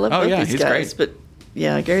 love him. I love both yeah, these he's guys. great. But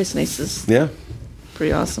yeah, Gary Sinise is Yeah.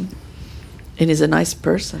 pretty awesome. And he's a nice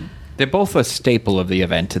person. They're both a staple of the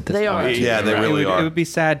event at this They point. are. Yeah, they really It are. would be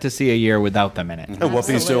sad to see a year without them in it. And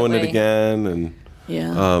Whoopi's doing it Absolutely. again, and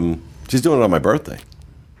Yeah. she's doing it on my birthday.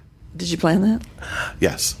 Did you plan that?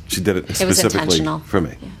 Yes, she did it was specifically intentional. for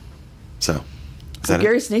me. So, is that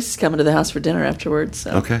Gary it? Sinise is coming to the house for dinner afterwards.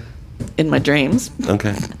 So. Okay. In my dreams.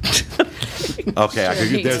 Okay.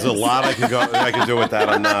 Okay. There's a lot I can do with that.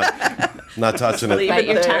 I'm not touching Leave it. Bite it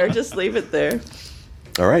your there. tongue. Just leave it there.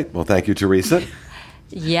 All right. Well, thank you, Teresa.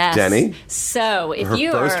 Yes. Denny? So if Her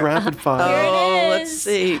you first are rapid fire. Here it Oh, is. let's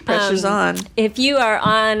see. Pressure's on. If you are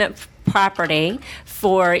on property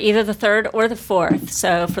for either the 3rd or the 4th,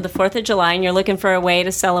 so for the 4th of July, and you're looking for a way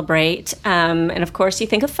to celebrate, and of course you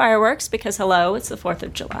think of fireworks because, hello, it's the 4th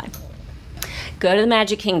of July. Go to the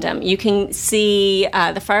Magic Kingdom. You can see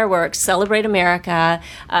the fireworks, Celebrate America,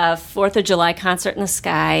 4th of July concert in the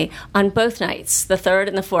sky on both nights, the 3rd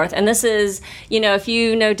and the 4th. And this is, if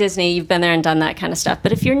you know Disney, you've been there and done that kind of stuff.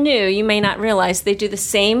 But if you're new, you may not realize they do the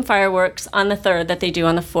same fireworks on the 3rd that they do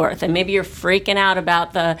on the 4th. And maybe you're freaking out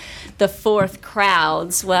about the 4th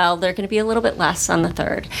crowds. Well, they're going to be a little bit less on the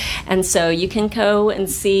 3rd. And so you can go and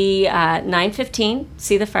see 9:15,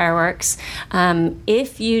 see the fireworks.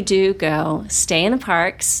 If you do go, stay in the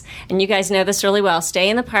parks, and you guys know this really well. Stay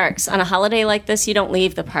in the parks. On a holiday like this, you don't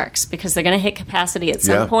leave the parks because they're going to hit capacity at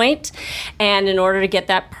some Yeah. point. And in order to get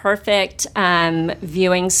that perfect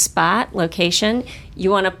viewing spot, location,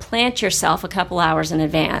 you want to plant yourself a couple hours in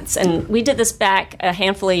advance. And we did this back a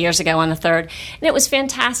handful of years ago on the 3rd, and it was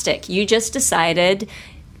fantastic. You just decided,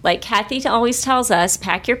 like Kathy always tells us,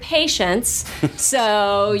 pack your patience.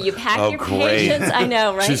 So you pack Oh, your great. patience. I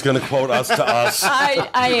know, right? She's going to quote us to us. I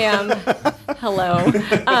am. Hello.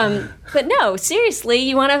 But no, seriously,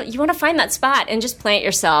 you want to find that spot and just plant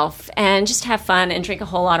yourself and just have fun and drink a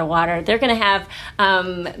whole lot of water. They're going to have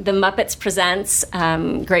the Muppets Presents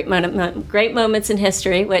great moments in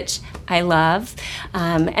history, which I love,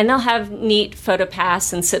 and they'll have neat photo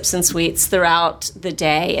pass and sips and sweets throughout the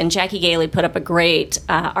day. And Jackie Gailey put up a great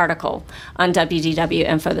article on WDW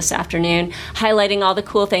Info this afternoon, highlighting all the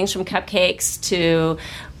cool things from cupcakes to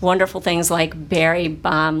wonderful things like berry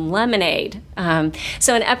bomb lemonade.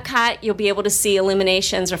 So in Epcot, you'll be able to see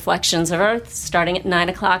illuminations, reflections of Earth, starting at 9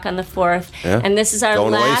 o'clock on the 4th. Yeah. And this is our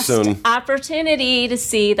Going away last soon. opportunity to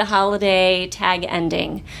see the holiday tag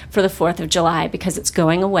ending for the 4th of July because it's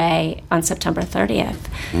going away on September 30th.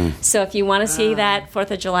 So if you want to see that 4th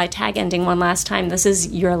of July tag ending one last time, this is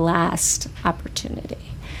your last opportunity.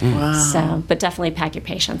 Wow. So, but definitely pack your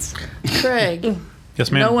patience. Craig, Yes,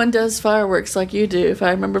 ma'am. no one does fireworks like you do. If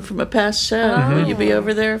I remember from a past show, will you be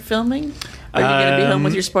over there filming? Are you going to be home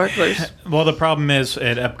with your sparklers? Well, the problem is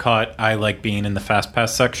at Epcot, I like being in the Fast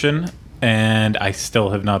Pass section, and I still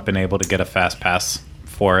have not been able to get a Fast Pass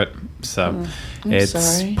for it. So it's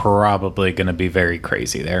sorry. probably going to be very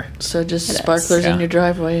crazy there. So just It is. sparklers in Yeah. your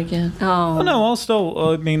driveway again. Oh, Well, no, I'll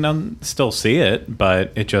still see it,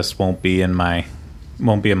 but it just won't be in my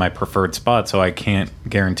preferred spot, so I can't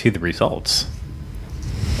guarantee the results.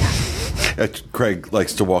 Craig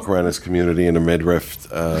likes to walk around his community in a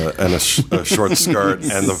midriff and a short skirt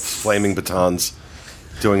and the flaming batons,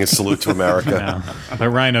 doing a salute to America. Yeah. But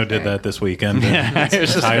Rhino did that this weekend. Yeah, it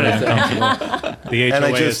was just highly uncomfortable. The And I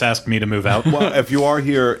HOA just- has asked me to move out. Well, if you are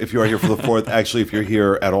here for the 4th, actually, if you're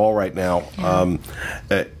here at all right now,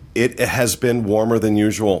 it has been warmer than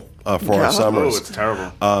usual for our Oh, summers. it's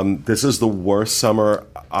terrible. This is the worst summer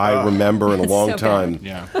I remember in a long so bad. time.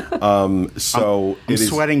 Yeah. So I'm it is.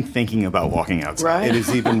 sweating thinking about walking outside. Right? It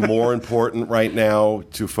is even more important right now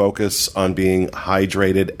to focus on being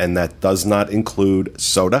hydrated, and that does not include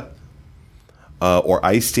soda or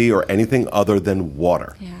iced tea or anything other than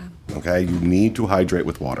water. yeah. Okay, you need to hydrate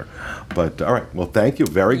with water. But all right, well, thank you.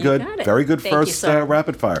 Very You good, got it. very good Thank you, first sir.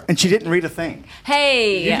 rapid fire. And she didn't read a thing.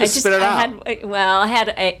 Hey, You just spit it out. I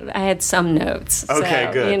had some notes. Okay,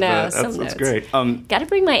 so, good. You know, That's some notes. great. Got to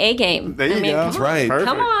bring my A game. There you go. come That's on. right. Perfect.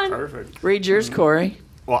 Come on. Perfect. Read yours, Corey.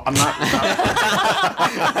 Well, I'm not.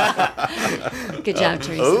 Good job,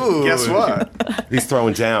 Teresa. Guess what? He's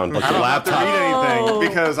throwing down like I the don't have to laptop. read anything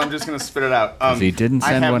because I'm just going to spit it out. He didn't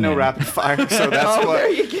send I have one no in. rapid fire, so that's what. there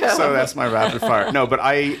you go. So that's my rapid fire. No, but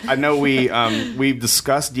I know we've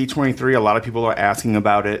discussed D23. A lot of people are asking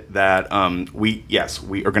about it. That we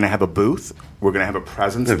are going to have a booth. We're going to have a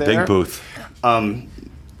presence A there. big booth.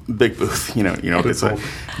 Big booth. You know what it's like.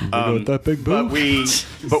 that big But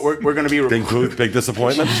we're going to be Big booth, big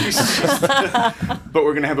disappointment. But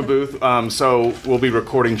we're going to have a booth. So we'll be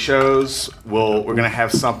recording shows. We're going to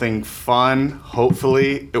have something fun.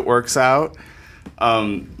 Hopefully it works out.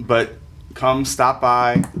 But come stop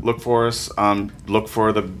by, look for us. Look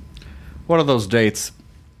for the. What are those dates?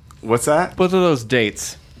 What's that, What are those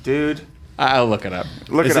dates? dude? I'll look it up.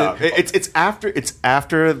 Look it up. It's after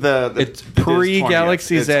the It's it is pre 20th.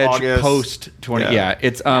 Galaxy's It's Edge, August. post 20. Yeah. Yeah,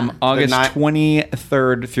 it's August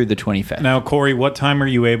 23rd through the 25th. Now, Corey, what time are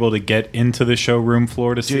you able to get into the showroom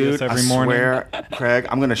floor to see Dude, us every I morning? swear, Craig,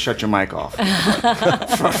 I'm gonna shut your mic off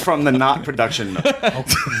from the not production mode.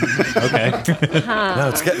 Okay. No,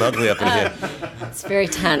 it's getting ugly up in here. It's very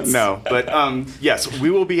tense. No, but yes, we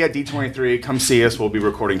will be at D23. Come see us. We'll be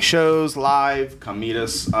recording shows live. Come meet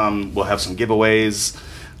us. We'll have some giveaways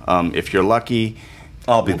if you're lucky.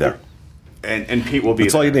 I'll be there. And Pete will be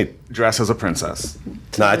That's all you there, need. dressed as a princess.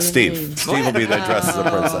 No, it's Steve. Steve will be there dressed as a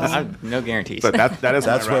princess. No guarantees. But that is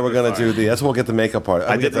That's my where we're going to rapid do fire. that's where we'll get the makeup art.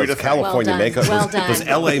 I did get read those a- California Well done. makeup. Well done. Those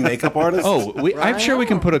LA makeup artists. Oh, I'm sure we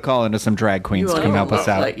can put a call into some drag queens to come help us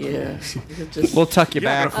out. Like, yeah. Just, We'll tuck you You're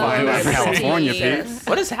not back. gonna find that in California, Pete.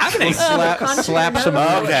 What is happening? Slap some.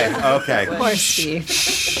 Okay. Poor Steve.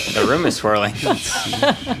 The room is swirling.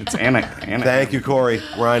 It's Anna. Thank you, Corey.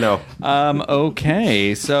 Rhino.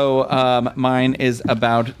 Okay, so mine is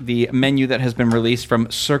about the menu that has been released from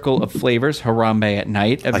Circle of Flavors Harambe at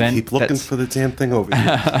Night event. I keep looking that's- for the damn thing over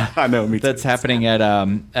here. I know, me too. that's happening at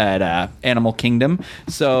Animal Kingdom.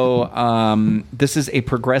 So this is a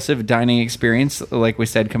progressive dining experience, like we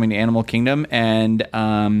said, coming to Animal Kingdom, and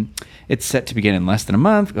it's set to begin in less than a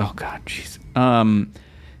month. Oh God, jeez.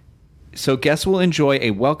 So guests will enjoy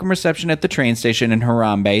a welcome reception at the train station in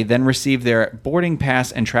Harambe, then receive their boarding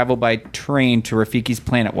pass and travel by train to Rafiki's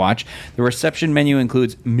Planet Watch. The reception menu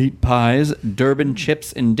includes meat pies, Durban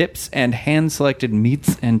chips and dips, and hand-selected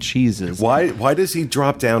meats and cheeses. Why does he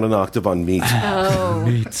drop down an octave on meat?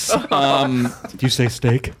 Meats. Do you say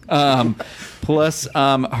steak? Plus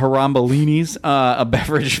Harambolinis, a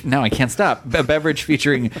beverage. Now I can't stop. A beverage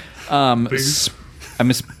featuring.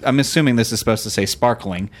 I'm assuming this is supposed to say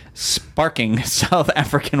sparking South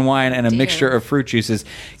African wine and a mixture of fruit juices.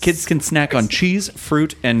 Kids can snack on cheese,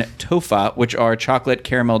 fruit, and tofa, which are chocolate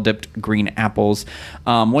caramel dipped green apples.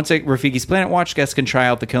 Once at Rafiki's Planet Watch, guests can try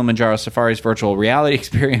out the Kilimanjaro Safari's virtual reality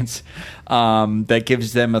experience that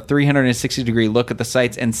gives them a 360-degree look at the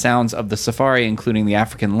sights and sounds of the safari, including the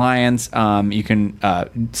African lions. You can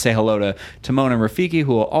say hello to Timon and Rafiki,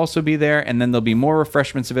 who will also be there, and then there'll be more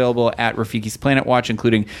refreshments available at Rafiki's Planet Watch,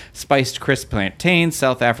 including spiced crisp plantains,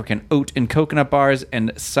 South African oat and coconut bars,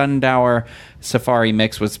 and sundower safari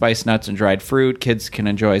mix with spiced nuts and dried fruit. Kids can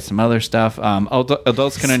enjoy some other stuff.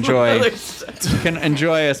 Adults can enjoy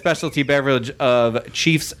a specialty beverage of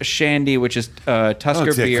Chief's Shandy, which is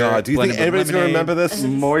Tusker dear beer. God. Do you think blended with anybody's going to lemonade. remember this?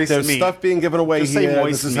 Moist There's meat. stuff being given away Just say here.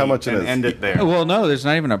 moist This is how meat much it and is. end it there. Well, no, there's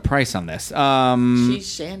not even a price on this.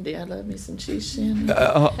 cheese shandy. I love me some cheese shandy.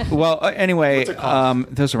 Anyway,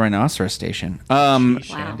 there's a rhinoceros station. Wow.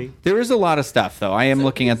 There is a lot of stuff, though. I am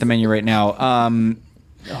looking at the menu right now.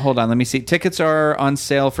 Hold on, let me see. Tickets are on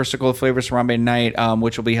sale for Circle of Flavors Harambe Night,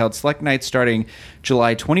 which will be held select nights starting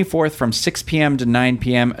July 24th from 6 p.m. to 9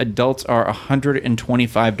 p.m. Adults are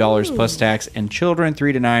 $125 plus tax, and children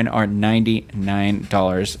 3 to 9 are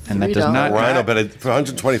 $99. And that does not... Rhino better for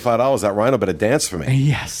 $125. That Rhino better dance for me.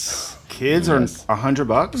 Yes. Kids are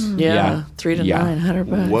 $100. Yeah, Yeah. 3 to Yeah. 9,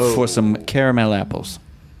 $100. Whoa. For some caramel apples.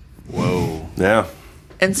 Whoa. Yeah.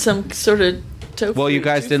 And some sort of tofu. Well, you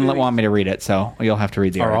guys didn't want me to read it, so you'll have to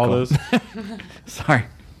read the Are article. all those? Sorry.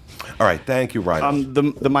 All right. Thank you, Rhino.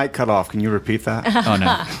 The mic cut off. Can you repeat that? Oh,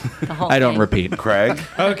 no. The whole I don't thing. repeat. Craig.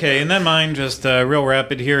 Okay, and then mine just real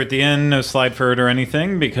rapid here at the end. No slide for it or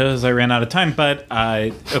anything because I ran out of time. But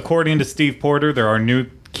according to Steve Porter, there are new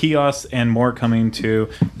kiosks and more coming to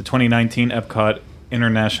the 2019 Epcot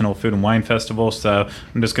International Food and Wine Festival. So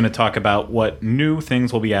I'm just going to talk about what new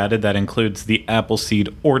things will be added. That includes the Appleseed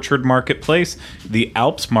Orchard Marketplace, the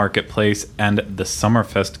Alps Marketplace, and the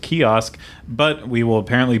Summerfest kiosk. But we will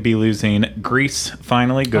apparently be losing Greece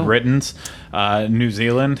finally. Good riddance. New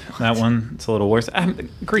Zealand, that one, it's a little worse.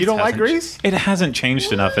 Greece You don't like hasn't- Greece? It hasn't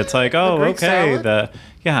changed enough. It's like, oh, Greek okay. salad?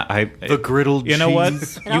 The griddled You know what?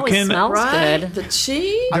 cheese. It You always can. smells Right, good. the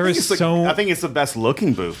cheese. There is so. I think it's the best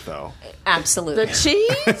looking booth, though. Absolutely. The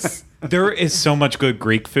cheese. There is so much good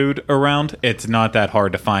Greek food around. It's not that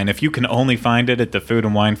hard to find. If you can only find it at the Food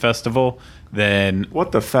and Wine Festival, then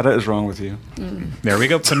What the feta is wrong with you? there we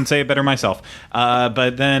go. Couldn't say it better myself.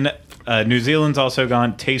 But then New Zealand's also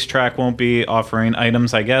gone. Taste Track won't be offering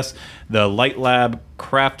items, I guess. The Light Lab,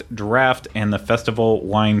 Craft Draft, and the Festival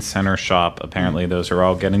Wine Center shop. Apparently, those are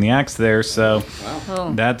all getting the axe there. So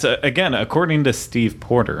that's, again, according to Steve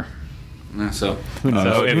Porter. So Who knows?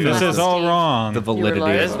 So if Who knows this is all wrong, the validity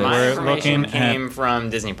like- of This, this? my We're information looking at- came from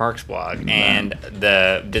Disney Parks blog and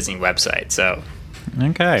the Disney website. So,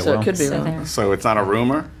 okay, So well, it could be So wrong. there. so it's not a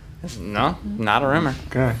rumor. no, not a rumor.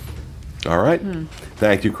 Okay. All right.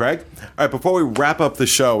 Thank you, Craig. All right, before we wrap up the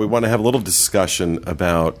show, we want to have a little discussion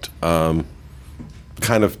about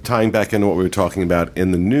kind of tying back into what we were talking about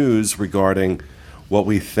in the news regarding what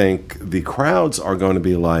we think the crowds are going to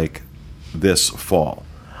be like this fall.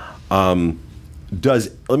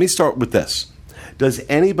 Let me start with this. Does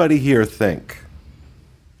anybody here think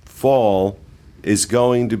fall is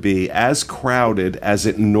going to be as crowded as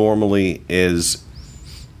it normally is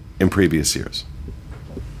in previous years?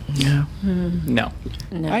 No. No.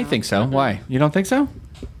 I think so. Why? You don't think so?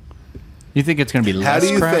 You think it's going to be less How do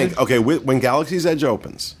you crowded? think? Okay, when Galaxy's Edge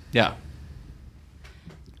opens, Yeah.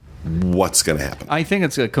 what's going to happen? I think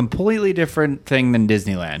it's a completely different thing than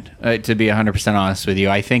Disneyland, to be 100% honest with you.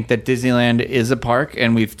 I think that Disneyland is a park,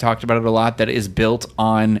 and we've talked about it a lot, that is built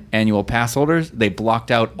on annual pass holders. They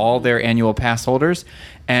blocked out all their annual pass holders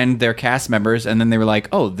and their cast members, and then they were like,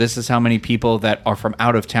 oh, this is how many people that are from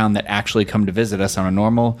out of town that actually come to visit us on a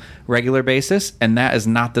normal, regular basis, and that is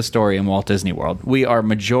not the story in Walt Disney World. We are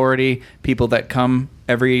majority people that come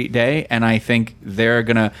every day, and I think they're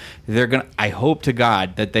gonna I hope to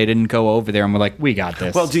God that they didn't go over there and were like, we got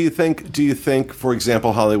this. Well, do you think, for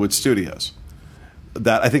example, Hollywood Studios,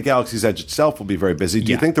 that I think Galaxy's Edge itself will be very busy. Do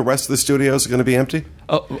you Yeah. think the rest of the studios are going to be empty?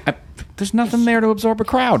 There's nothing there to absorb a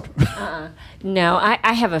crowd. No,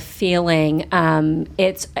 I have a feeling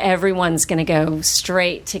it's everyone's going to go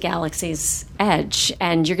straight to Galaxy's Edge,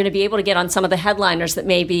 and you're going to be able to get on some of the headliners that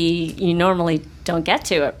maybe you normally don't get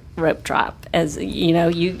to at Rope Drop. As you know,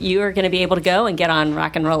 you are going to be able to go and get on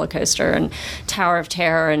Rock and Roller Coaster and Tower of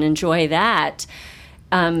Terror and enjoy that,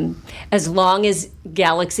 as long as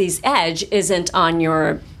Galaxy's Edge isn't on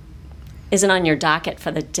your docket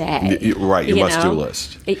for the day. Right, your you must-do know?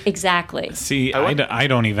 list. Exactly. see, I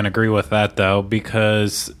don't even agree with that though,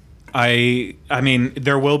 because I mean,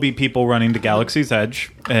 there will be people running to Galaxy's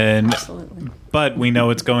Edge, and Absolutely. but we know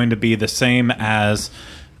it's going to be the same as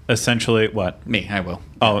essentially what? Me, I will.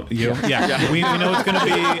 Oh, you? Yeah, we know it's going to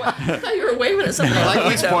be. I thought you were waving at something.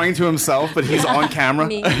 Like he's pointing to himself, but he's on camera.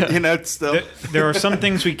 Me. You know, it's still. There are some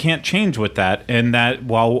things we can't change with that, and that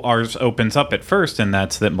while ours opens up at first, and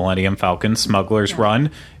that's that Millennium Falcon Smuggler's Run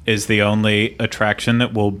is the only attraction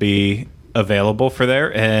that will be available for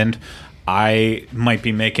there, and I might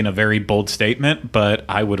be making a very bold statement, but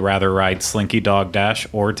I would rather ride Slinky Dog Dash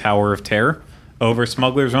or Tower of Terror over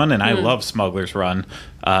Smuggler's Run, and I love Smuggler's Run,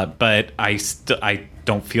 but I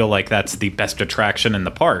don't feel like that's the best attraction in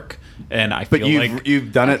the park, and I But feel like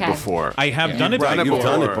you've done it Okay. before. I have done it Right, before. you've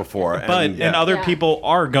done it before. But and other Yeah. people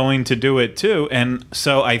are going to do it too, and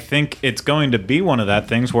so I think it's going to be one of that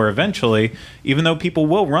things where eventually, even though people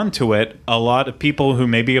will run to it, a lot of people who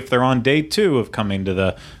maybe if they're on day 2 of coming to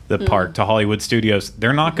the park to Hollywood Studios,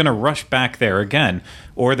 they're not going to rush back there again,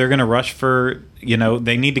 or they're going to rush for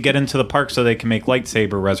they need to get into the park so they can make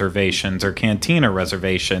lightsaber reservations or cantina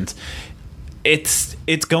reservations. It's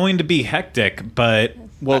going to be hectic, but.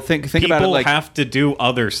 Well, think People about it like have to do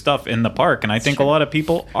other stuff in the park, and I think a lot of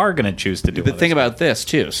people are going to choose to do. But other think stuff. about this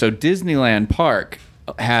too. So Disneyland Park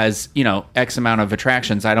has X amount of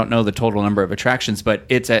attractions. I don't know the total number of attractions, but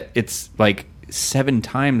it's like 7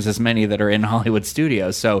 times as many that are in Hollywood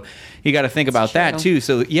Studios. So you got to think about that too.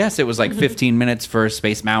 So yes, it was like 15 minutes for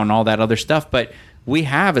Space Mountain, all that other stuff, but we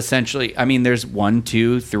have essentially, I mean, there's 1,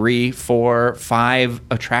 2, 3, 4, 5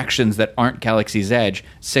 attractions that aren't Galaxy's Edge,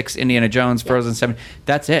 6 Indiana Jones, Frozen 7.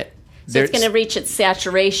 That's it. So it's going to reach its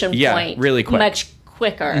saturation Yeah, point really quick. much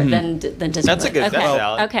quicker than Disneyland. That's a good- Okay. that's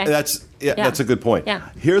valid. Okay. That's a good point. Yeah.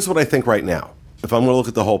 Here's what I think right now. If I'm going to look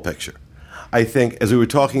at the whole picture, I think, as we were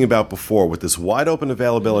talking about before, with this wide open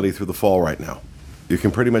availability through the fall right now, you can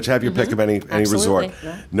pretty much have your pick of any resort. Absolutely.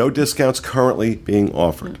 Yeah. No discounts currently being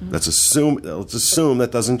offered. Let's assume that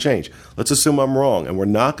doesn't change. Let's assume I'm wrong, and we're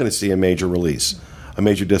not going to see a major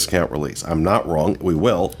discount release. I'm not wrong. We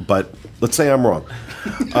will, but let's say I'm wrong.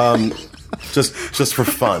 Just for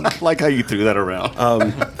fun. I like how you threw that around.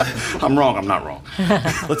 I'm wrong. I'm not wrong.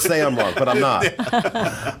 Let's say I'm wrong, but I'm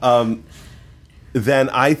not. Then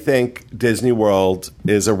I think Disney World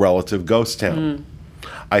is a relative ghost town.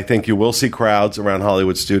 I think you will see crowds around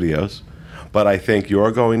Hollywood Studios, but I think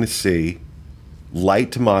you're going to see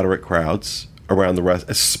light to moderate crowds around the rest,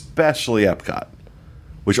 especially Epcot,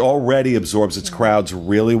 which already absorbs its crowds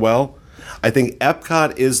really well. I think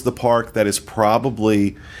Epcot is the park that is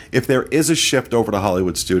probably, if there is a shift over to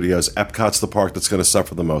Hollywood Studios, Epcot's the park that's going to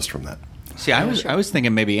suffer the most from that. See, I was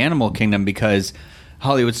thinking maybe Animal Kingdom because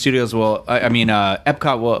Hollywood Studios will,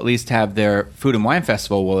 Epcot will at least have their Food and Wine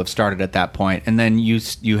Festival will have started at that point, and then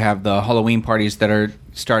you have the Halloween parties that are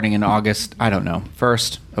starting in August. I don't know,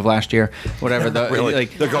 1st of last year, whatever. Really?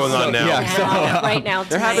 They're going on now. Yeah, Right now,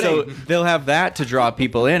 so they'll have that to draw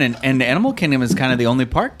people in, and Animal Kingdom is kind of the only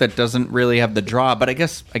park that doesn't really have the draw. But I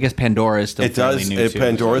guess Pandora is still fairly new too.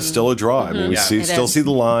 Pandora is still a draw. I mean, we still see the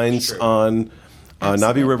lines on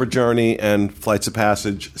Navi River Journey and Flights of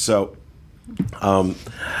Passage. So.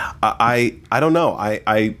 I don't know.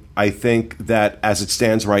 I think that as it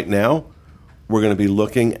stands right now, we're going to be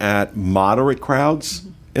looking at moderate crowds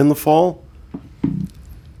in the fall.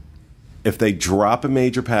 If they drop a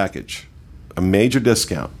major package, a major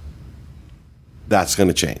discount, that's going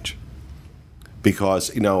to change.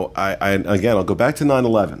 Because, I'll go back to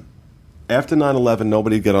 9/11. After 9/11,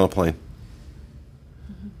 nobody would get on a plane.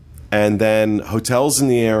 And then hotels in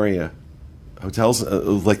the area,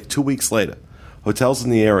 like 2 weeks later, hotels in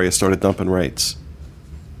the area started dumping rates.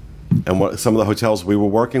 And some of the hotels we were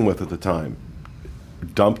working with at the time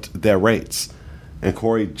dumped their rates. And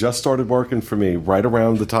Corey just started working for me right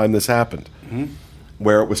around the time this happened,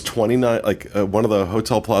 where it was 29, one of the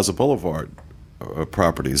Hotel Plaza Boulevard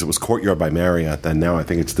properties. It was Courtyard by Marriott then. Now I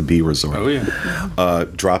think it's the B Resort. Oh, yeah.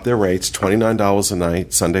 Dropped their rates, $29 a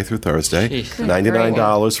night, Sunday through Thursday, Jeez.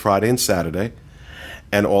 $99 Friday and Saturday.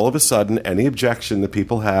 And all of a sudden, any objection that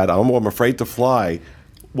people had, I'm afraid to fly,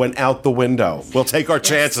 went out the window. We'll take our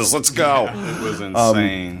chances. Let's go. Yeah, it was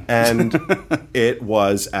insane. And it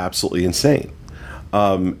was absolutely insane.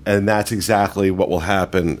 And that's exactly what will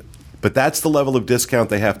happen. But that's the level of discount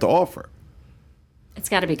they have to offer. it's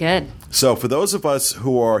got to be good. So for those of us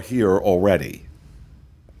who are here already,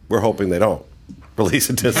 we're hoping they don't release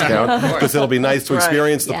a discount because it'll be nice to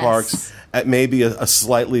experience the parks at maybe a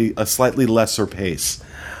slightly lesser pace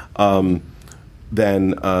than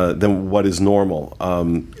what is normal. I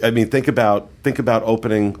mean, think about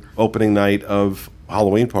opening night of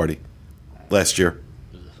Halloween Party last year.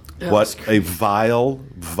 What a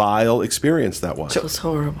vile experience that was. It was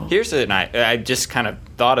horrible. Here's I just kind of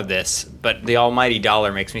thought of this, but the almighty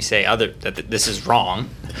dollar makes me say that this is wrong.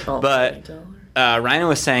 But Rhino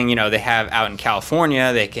was saying, they have out in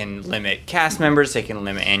California, they can limit cast members, they can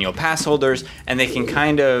limit annual pass holders, and they can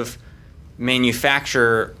kind of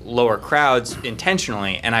manufacture lower crowds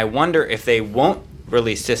intentionally. And I wonder if they won't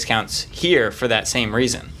release discounts here for that same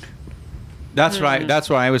reason. That's right. That's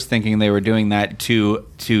why I was thinking they were doing that to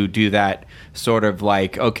do that sort of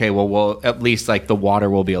like, okay, well, we'll at least like the water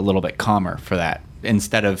will be a little bit calmer for that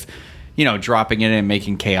instead of, dropping it in and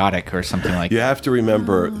making chaotic or something like that. You have to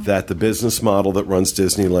remember that the business model that runs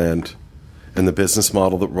Disneyland and the business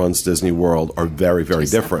model that runs Disney World are very, very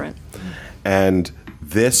different. And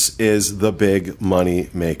this is the big money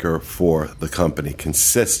maker for the company,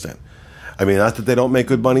 consistent. I mean, not that they don't make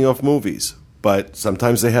good money off movies, but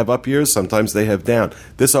sometimes they have up years, sometimes they have down.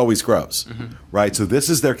 This always grows, right? So this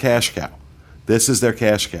is their cash cow. This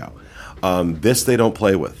they don't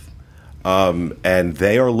play with. And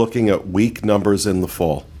they are looking at weak numbers in the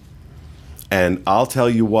fall. And I'll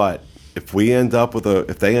tell you what, if they end up with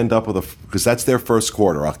because that's their first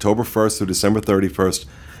quarter, October 1st through December 31st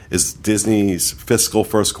is Disney's fiscal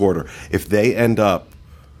first quarter. If they end up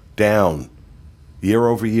down year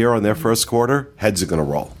over year on their first quarter, heads are going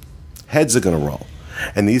to roll.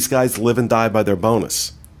 And these guys live and die by their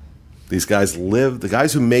bonus. The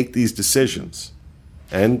guys who make these decisions,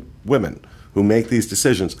 and women who make these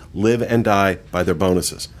decisions, live and die by their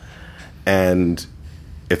bonuses. And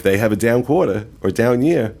if they have a down quarter or down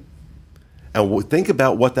year, and think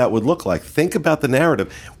about what that would look like. Think about the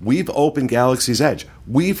narrative. We've opened Galaxy's Edge.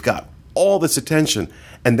 We've got all this attention.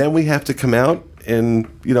 And then we have to come out in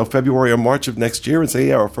February or March of next year and say,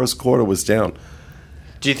 yeah, our first quarter was down.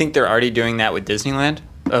 Do you think they're already doing that with Disneyland?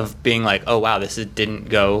 Of being like, oh, wow, didn't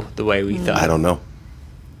go the way we thought? I don't know.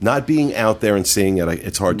 Not being out there and seeing it,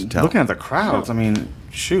 it's hard to tell. Looking at the crowds, I mean,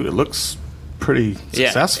 shoot, it looks pretty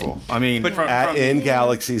successful. I mean, in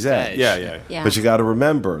Galaxy's Edge. Yeah. But you got to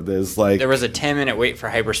remember, there was a 10-minute wait for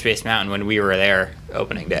Hyperspace Mountain when we were there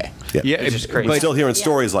opening day. It's just crazy. We're still hearing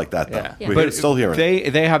stories like that, though. Yeah. We're still hearing.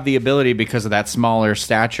 They have the ability, because of that smaller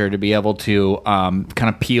stature, to be able to kind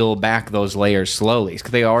of peel back those layers slowly.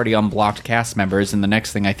 Because they already unblocked cast members, and the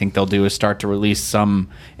next thing I think they'll do is start to release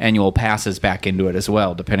some annual passes back into it as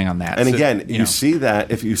well, depending on that. And again, you see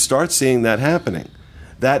that, if you start seeing that happening,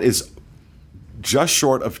 that is just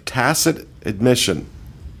short of tacit admission.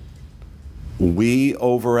 We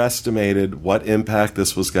overestimated what impact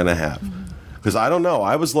this was going to have. Because I don't know.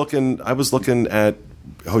 I was looking at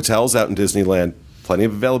hotels out in Disneyland. Plenty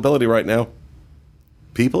of availability right now.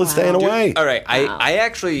 People are staying away. All right, I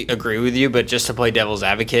actually agree with you, but just to play devil's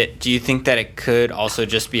advocate, do you think that it could also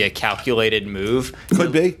just be a calculated move?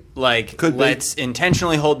 Could be. Like, Could be. let's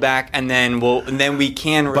intentionally hold back, and then we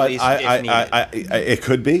can But release it if needed. it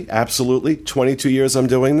could be, absolutely. 22 years I'm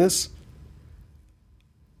doing this.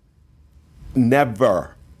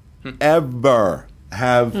 Never, ever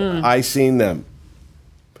have I seen them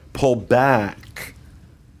pull back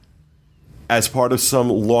as part of some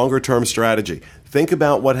longer-term strategy. Think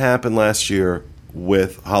about what happened last year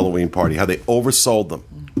with Halloween Party, how they oversold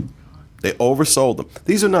them. They oversold them.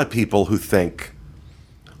 These are not people who think,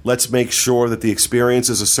 let's make sure that the experience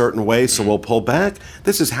is a certain way, so we'll pull back.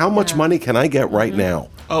 This is how much money can I get right now?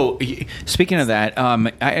 Oh, speaking of that,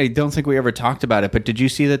 I don't think we ever talked about it, but did you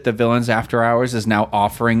see that the Villains After Hours is now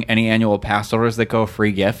offering any annual pass holders that go a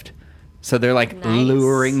free gift? So they're like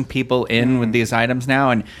luring people in with these items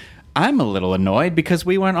now, and I'm a little annoyed because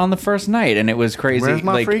we went on the first night and it was crazy. Where's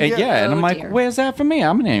my free gift? Yeah, and I'm like, dear. where's that for me?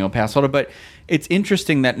 I'm an annual pass holder, but it's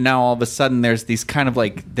interesting that now all of a sudden there's these kind of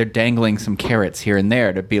like they're dangling some carrots here and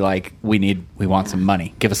there to be like, we want some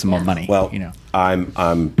money, give us some more money. Well, you know,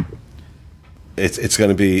 it's going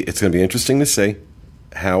to be interesting to see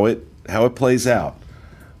how it plays out.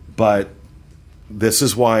 But this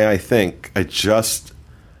is why I think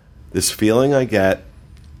this feeling I get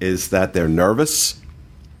is that they're nervous.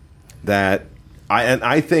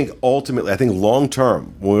 I think ultimately, I think long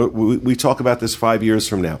term, we talk about this 5 years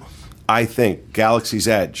from now. I think Galaxy's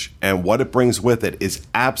Edge and what it brings with it is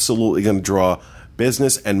absolutely going to draw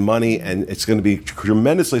business and money, and it's going to be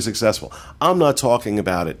tremendously successful. I'm not talking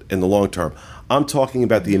about it in the long term. I'm talking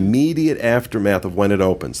about the immediate aftermath of when it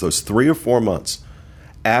opens, those 3 or 4 months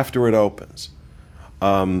after it opens.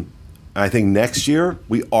 I think next year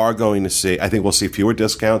we are going to see, I think we'll see fewer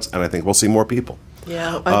discounts, and I think we'll see more people.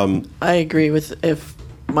 Yeah, I agree with, if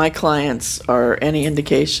my clients are any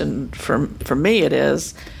indication for me, it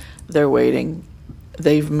is they're waiting.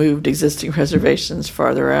 They've moved existing reservations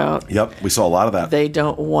farther out. Yep, we saw a lot of that. They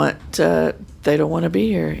don't want to be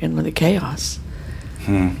here in the chaos.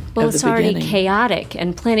 Well, it's already chaotic,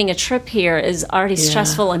 and planning a trip here is already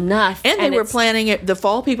stressful enough. And they were planning it. The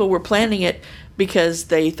fall people were planning it because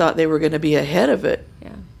they thought they were going to be ahead of it. Yeah.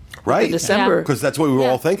 Right. In December. Because that's what we were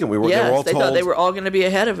all thinking. They were all they told. thought they were all going to be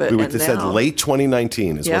ahead of it. They said late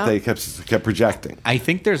 2019 is what they kept projecting. I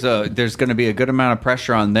think there's going to be a good amount of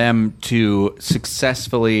pressure on them to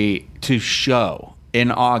successfully to show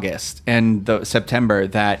in August and September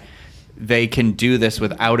that they can do this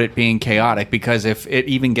without it being chaotic, because if it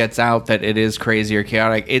even gets out that it is crazy or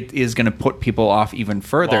chaotic, it is going to put people off even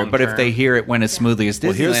further. But if they hear it went as smoothly as Disneyland,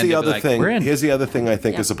 well, here's the other thing. We're in. Here's the other thing I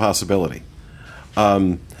think is a possibility.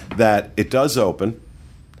 That it does open,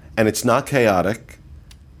 and it's not chaotic,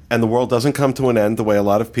 and the world doesn't come to an end the way a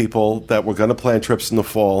lot of people that were going to plan trips in the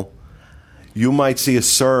fall. You might see a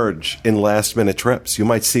surge in last-minute trips. You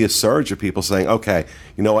might see a surge of people saying, okay,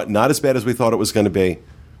 you know what, not as bad as we thought it was going to be.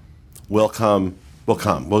 We'll come.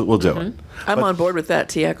 We'll do it. I'm on board with that.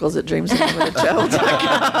 T. Eccles at Dreams Unlimited Show.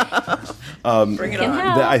 Bring it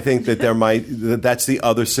on. I think that that's the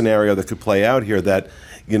other scenario that could play out here, that,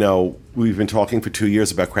 you know, we've been talking for 2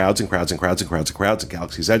 years about crowds and crowds and crowds and crowds and crowds at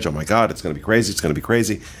Galaxy's Edge. Oh my God, it's going to be crazy. It's going to be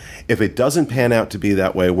crazy. If it doesn't pan out to be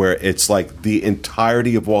that way, where it's like the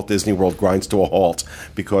entirety of Walt Disney World grinds to a halt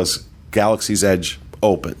because Galaxy's Edge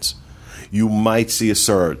opens, you might see a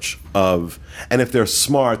surge of, and if they're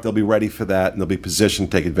smart, they'll be ready for that and they'll be positioned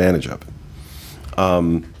to take advantage of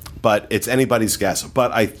it. But it's anybody's guess.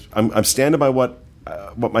 But I'm standing by what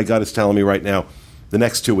my gut is telling me right now. The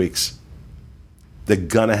next 2 weeks, they're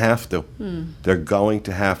gonna have to. They're going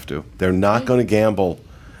to have to. They're not going to gamble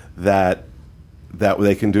that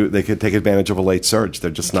they can do. They could take advantage of a late surge.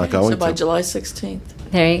 They're just not going So by to. July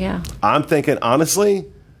 16th. There you go. I'm thinking, honestly,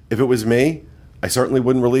 if it was me, I certainly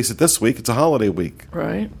wouldn't release it this week. It's a holiday week.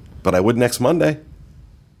 Right. But I would next Monday.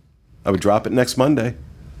 I would drop it next Monday.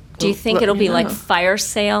 Do you think it'll be like fire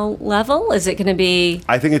sale level? Is it going to be?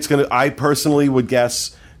 I think it's going to. I personally would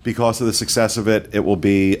guess, because of the success of it, it will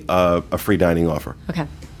be a free dining offer. Okay.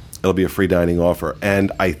 It'll be a free dining offer.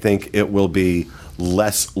 And I think it will be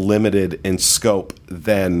less limited in scope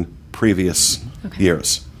than previous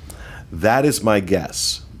years. That is my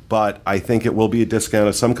guess. But I think it will be a discount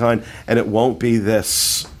of some kind, and it won't be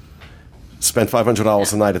this spend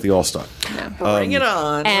 $500 a night at the All-Star. Bring it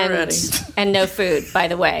on. And, We're ready. and no food, by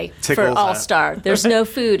the way, Tickles for All-Star. There's no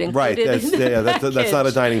food included Right. That's not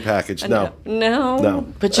a dining package. No.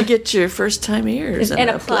 No. But you get your first-time ears And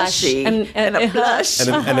a plush. plushie. And a plush. And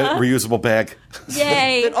a reusable bag.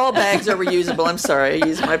 Yay. But all bags are reusable. I'm sorry. I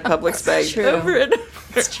use my Publix bag True. over it.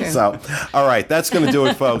 It's true. So, all right. That's going to do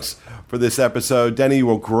it, folks, for this episode. Denny, you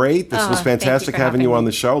were great. This was thank you fantastic for having having you on me.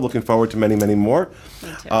 the show. Looking forward to many, many more.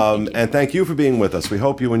 Thank you. And thank you for being with us. We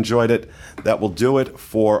hope you enjoyed it. That will do it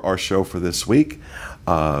for our show for this week.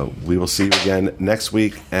 We will see you again next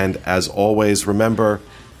week. And as always, remember,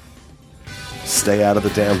 stay out of the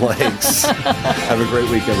damn lakes. Have a great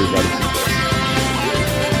week, everybody.